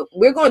 And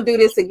we're going to do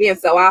this again.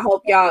 So I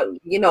hope y'all,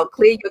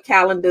 clear your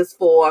calendars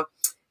for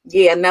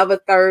another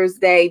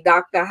Thursday.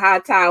 Dr.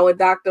 Hightower,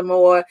 Dr.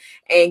 Moore,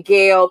 and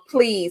Gail,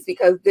 please,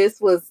 because this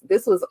was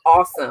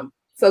awesome.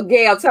 So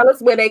Gail, tell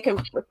us where they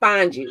can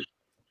find you.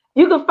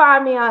 You can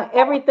find me on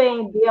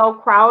everything Gail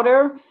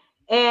Crowder.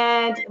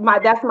 And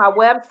that's my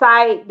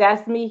website.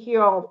 That's me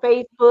here on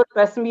Facebook.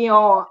 That's me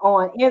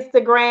on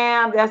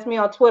Instagram. That's me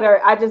on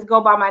Twitter. I just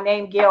go by my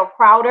name, Gail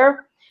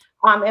Crowder.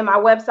 And my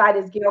website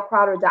is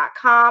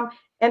gailcrowder.com.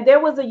 And there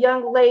was a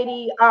young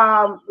lady,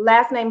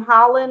 last name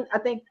Holland, I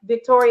think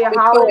Victoria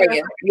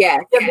Holland.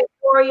 Yes.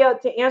 Victoria,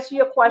 to answer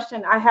your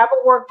question, I have a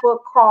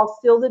workbook called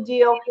Seal the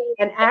Deal.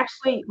 And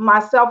actually,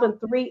 myself and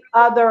 3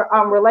 other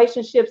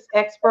relationships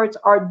experts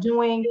are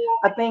doing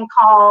a thing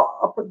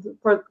called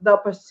The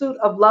Pursuit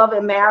of Love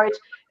and Marriage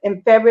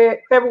in February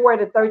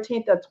the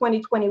 13th of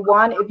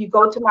 2021. If you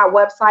go to my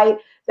website,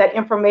 that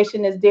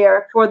information is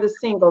there for the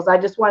singles. I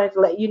just wanted to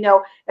let you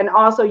know. And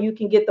also you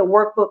can get the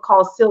workbook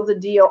called Seal the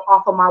Deal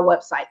off of my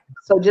website.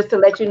 So just to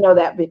let you know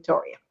that,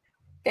 Victoria.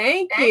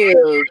 Thank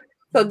you.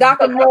 So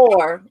Dr.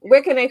 Moore,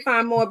 where can they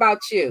find more about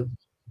you?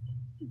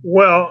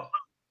 Well,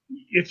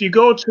 if you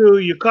go to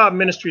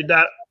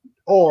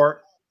yourcarbministry.org,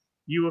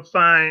 you will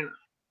find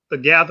the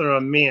Gathering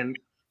of Men,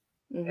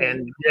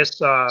 and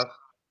just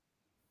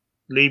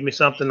leave me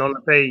something on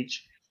the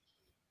page.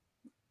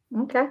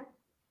 Okay.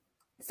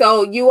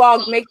 So you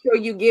all make sure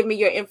you give me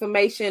your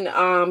information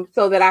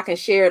so that I can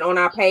share it on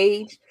our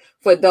page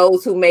for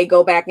those who may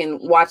go back and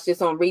watch this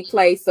on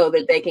replay so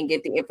that they can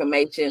get the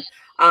information.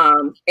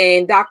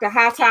 And Dr.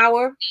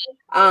 Hightower,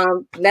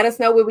 let us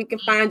know where we can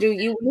find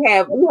you. We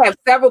have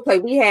several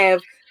places. We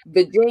have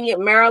Virginia,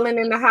 Maryland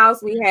in the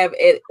house. We have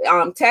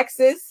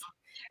Texas,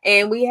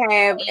 and we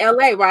have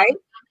LA, right?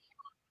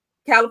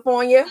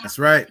 California. That's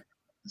right.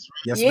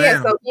 Yes,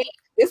 ma'am. So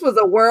this was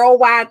a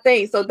worldwide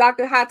thing. So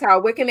Dr. Hightower,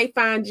 where can they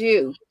find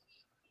you?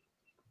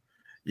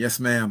 Yes,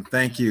 ma'am.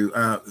 Thank you.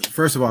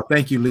 First of all,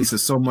 thank you, Lisa,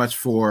 so much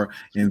for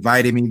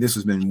inviting me. This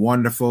has been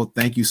wonderful.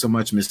 Thank you so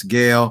much, Ms.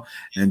 Gail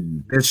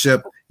and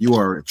Bishop. You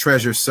are a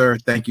treasure, sir.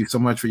 Thank you so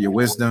much for your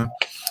wisdom.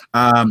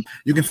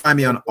 You can find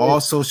me on all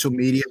social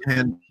media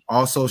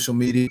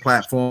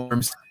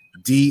platforms,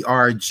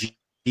 DRG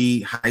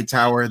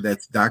Hightower.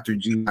 That's Dr.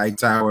 G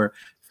Hightower.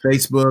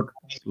 Facebook,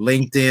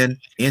 LinkedIn,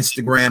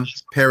 Instagram,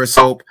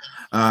 Periscope.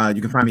 You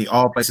can find me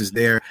all places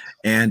there.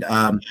 And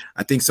I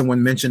think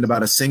someone mentioned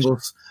about a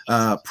singles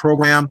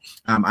program.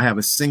 I have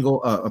a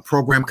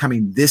program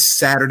coming this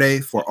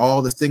Saturday for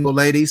all the single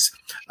ladies.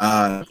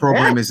 The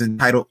program is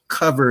entitled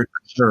Covered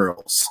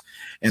Girls.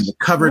 And the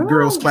Covered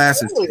Girls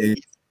class is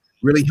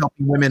really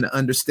helping women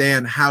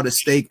understand how to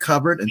stay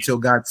covered until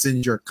God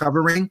sends your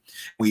covering.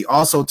 We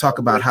also talk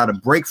about how to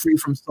break free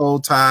from soul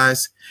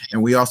ties.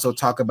 And we also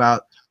talk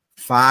about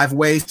 5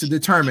 ways to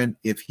determine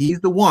if he's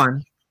the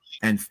one.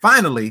 And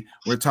finally,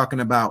 we're talking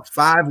about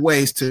 5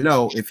 ways to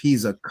know if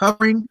he's a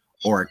covering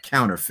or a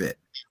counterfeit.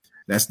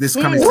 That's this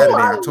coming Saturday,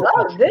 October.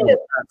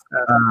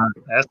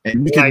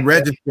 And you can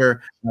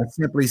register by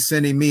simply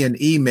sending me an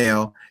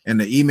email, and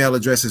the email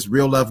address is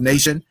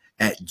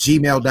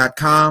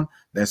reallovenation@gmail.com.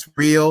 That's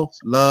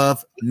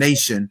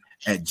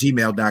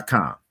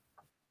reallovenation@gmail.com.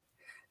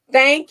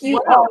 Thank you.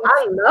 Wow,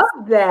 I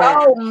love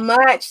that so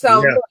much.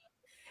 So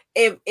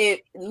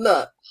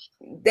look,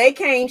 they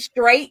came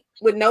straight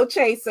with no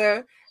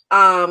chaser.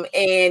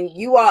 And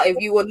you all, if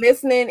you were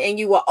listening and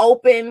you were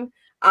open,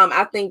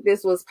 I think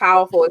this was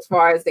powerful as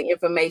far as the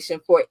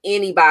information for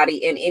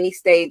anybody in any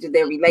stage of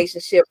their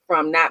relationship,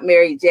 from not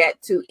married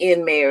yet to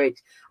in marriage.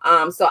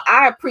 So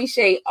I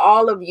appreciate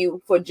all of you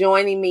for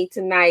joining me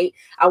tonight.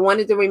 I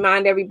wanted to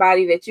remind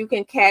everybody that you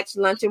can catch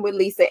Luncheon with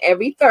Lisa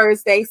every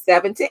Thursday,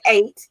 7 to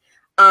 8.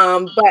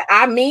 But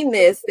I mean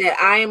this, that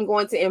I am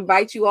going to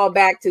invite you all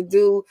back to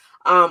do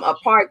a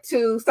part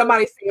 2.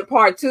 Somebody say a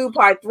part 2,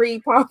 part 3,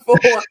 part 4.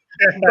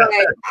 But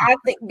I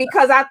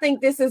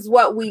think this is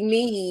what we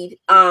need.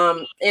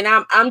 And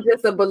I'm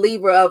just a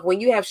believer of when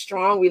you have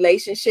strong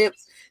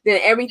relationships, then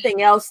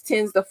everything else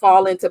tends to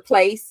fall into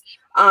place.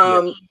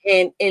 And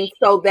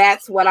so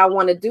that's what I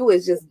want to do,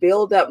 is just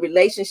build up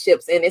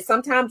relationships. And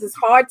sometimes it's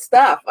hard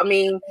stuff. I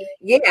mean,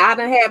 I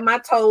done had my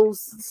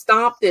toes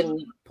stomped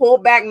and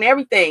pulled back and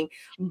everything.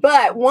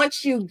 But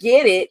once you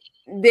get it,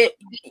 that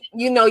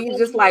you're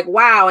just like,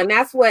 wow. And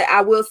that's what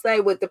I will say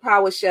with the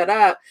Power Shut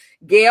Up.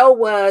 Gail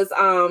was,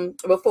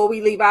 before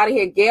we leave out of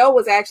here, Gail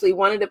was actually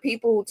one of the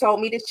people who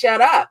told me to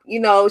shut up.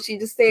 She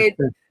just said,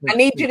 I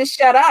need you to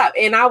shut up.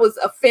 And I was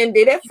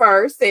offended at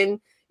first. And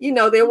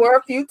there were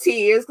a few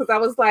tears because I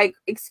was like,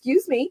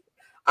 excuse me.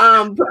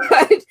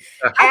 But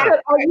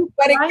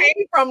it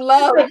came from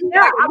love.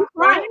 Yeah, I'm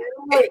crying.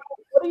 Like,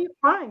 what are you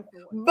crying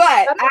for?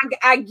 But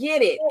I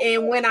get it.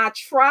 And when I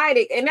tried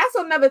it, and that's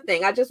another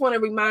thing, I just want to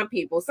remind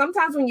people,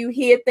 sometimes when you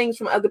hear things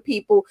from other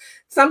people,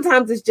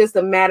 sometimes it's just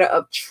a matter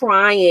of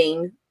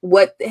trying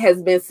what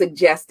has been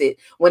suggested.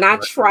 When I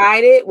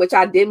tried it, which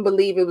I didn't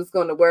believe it was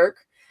going to work,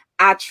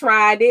 I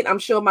tried it. I'm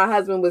sure my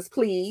husband was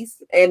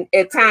pleased. And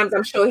at times,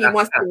 I'm sure he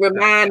wants to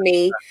remind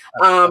me,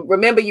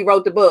 remember you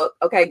wrote the book.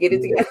 Okay, get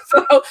it together.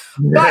 So,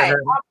 but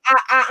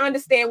I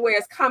understand where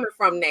it's coming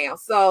from now.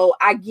 So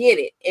I get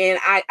it. And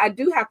I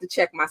do have to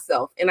check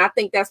myself. And I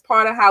think that's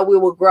part of how we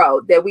will grow,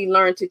 that we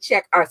learn to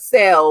check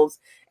ourselves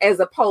as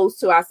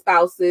opposed to our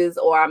spouses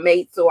or our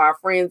mates or our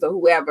friends or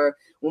whoever.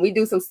 When we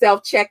do some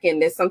self-checking,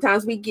 that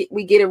sometimes we get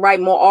it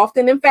right more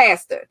often and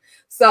faster.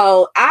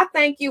 So I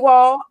thank you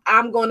all.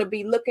 I'm going to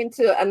be looking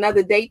to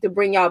another date to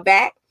bring y'all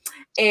back.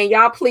 And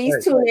y'all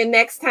please tune in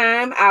next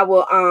time. I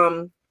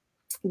will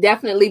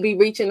definitely be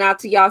reaching out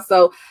to y'all.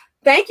 So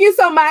thank you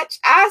so much.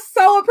 I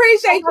so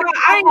appreciate y'all.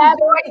 I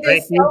enjoyed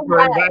this so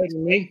much.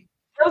 Inviting me.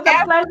 It was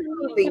a pleasure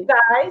to meet you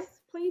guys.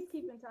 Please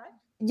keep in touch.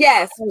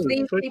 Yes,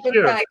 please keep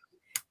in touch.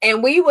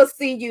 And we will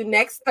see you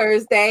next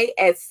Thursday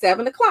at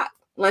 7 o'clock.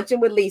 Lunching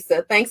with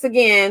Lisa. Thanks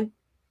again.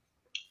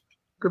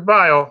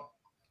 Goodbye, all.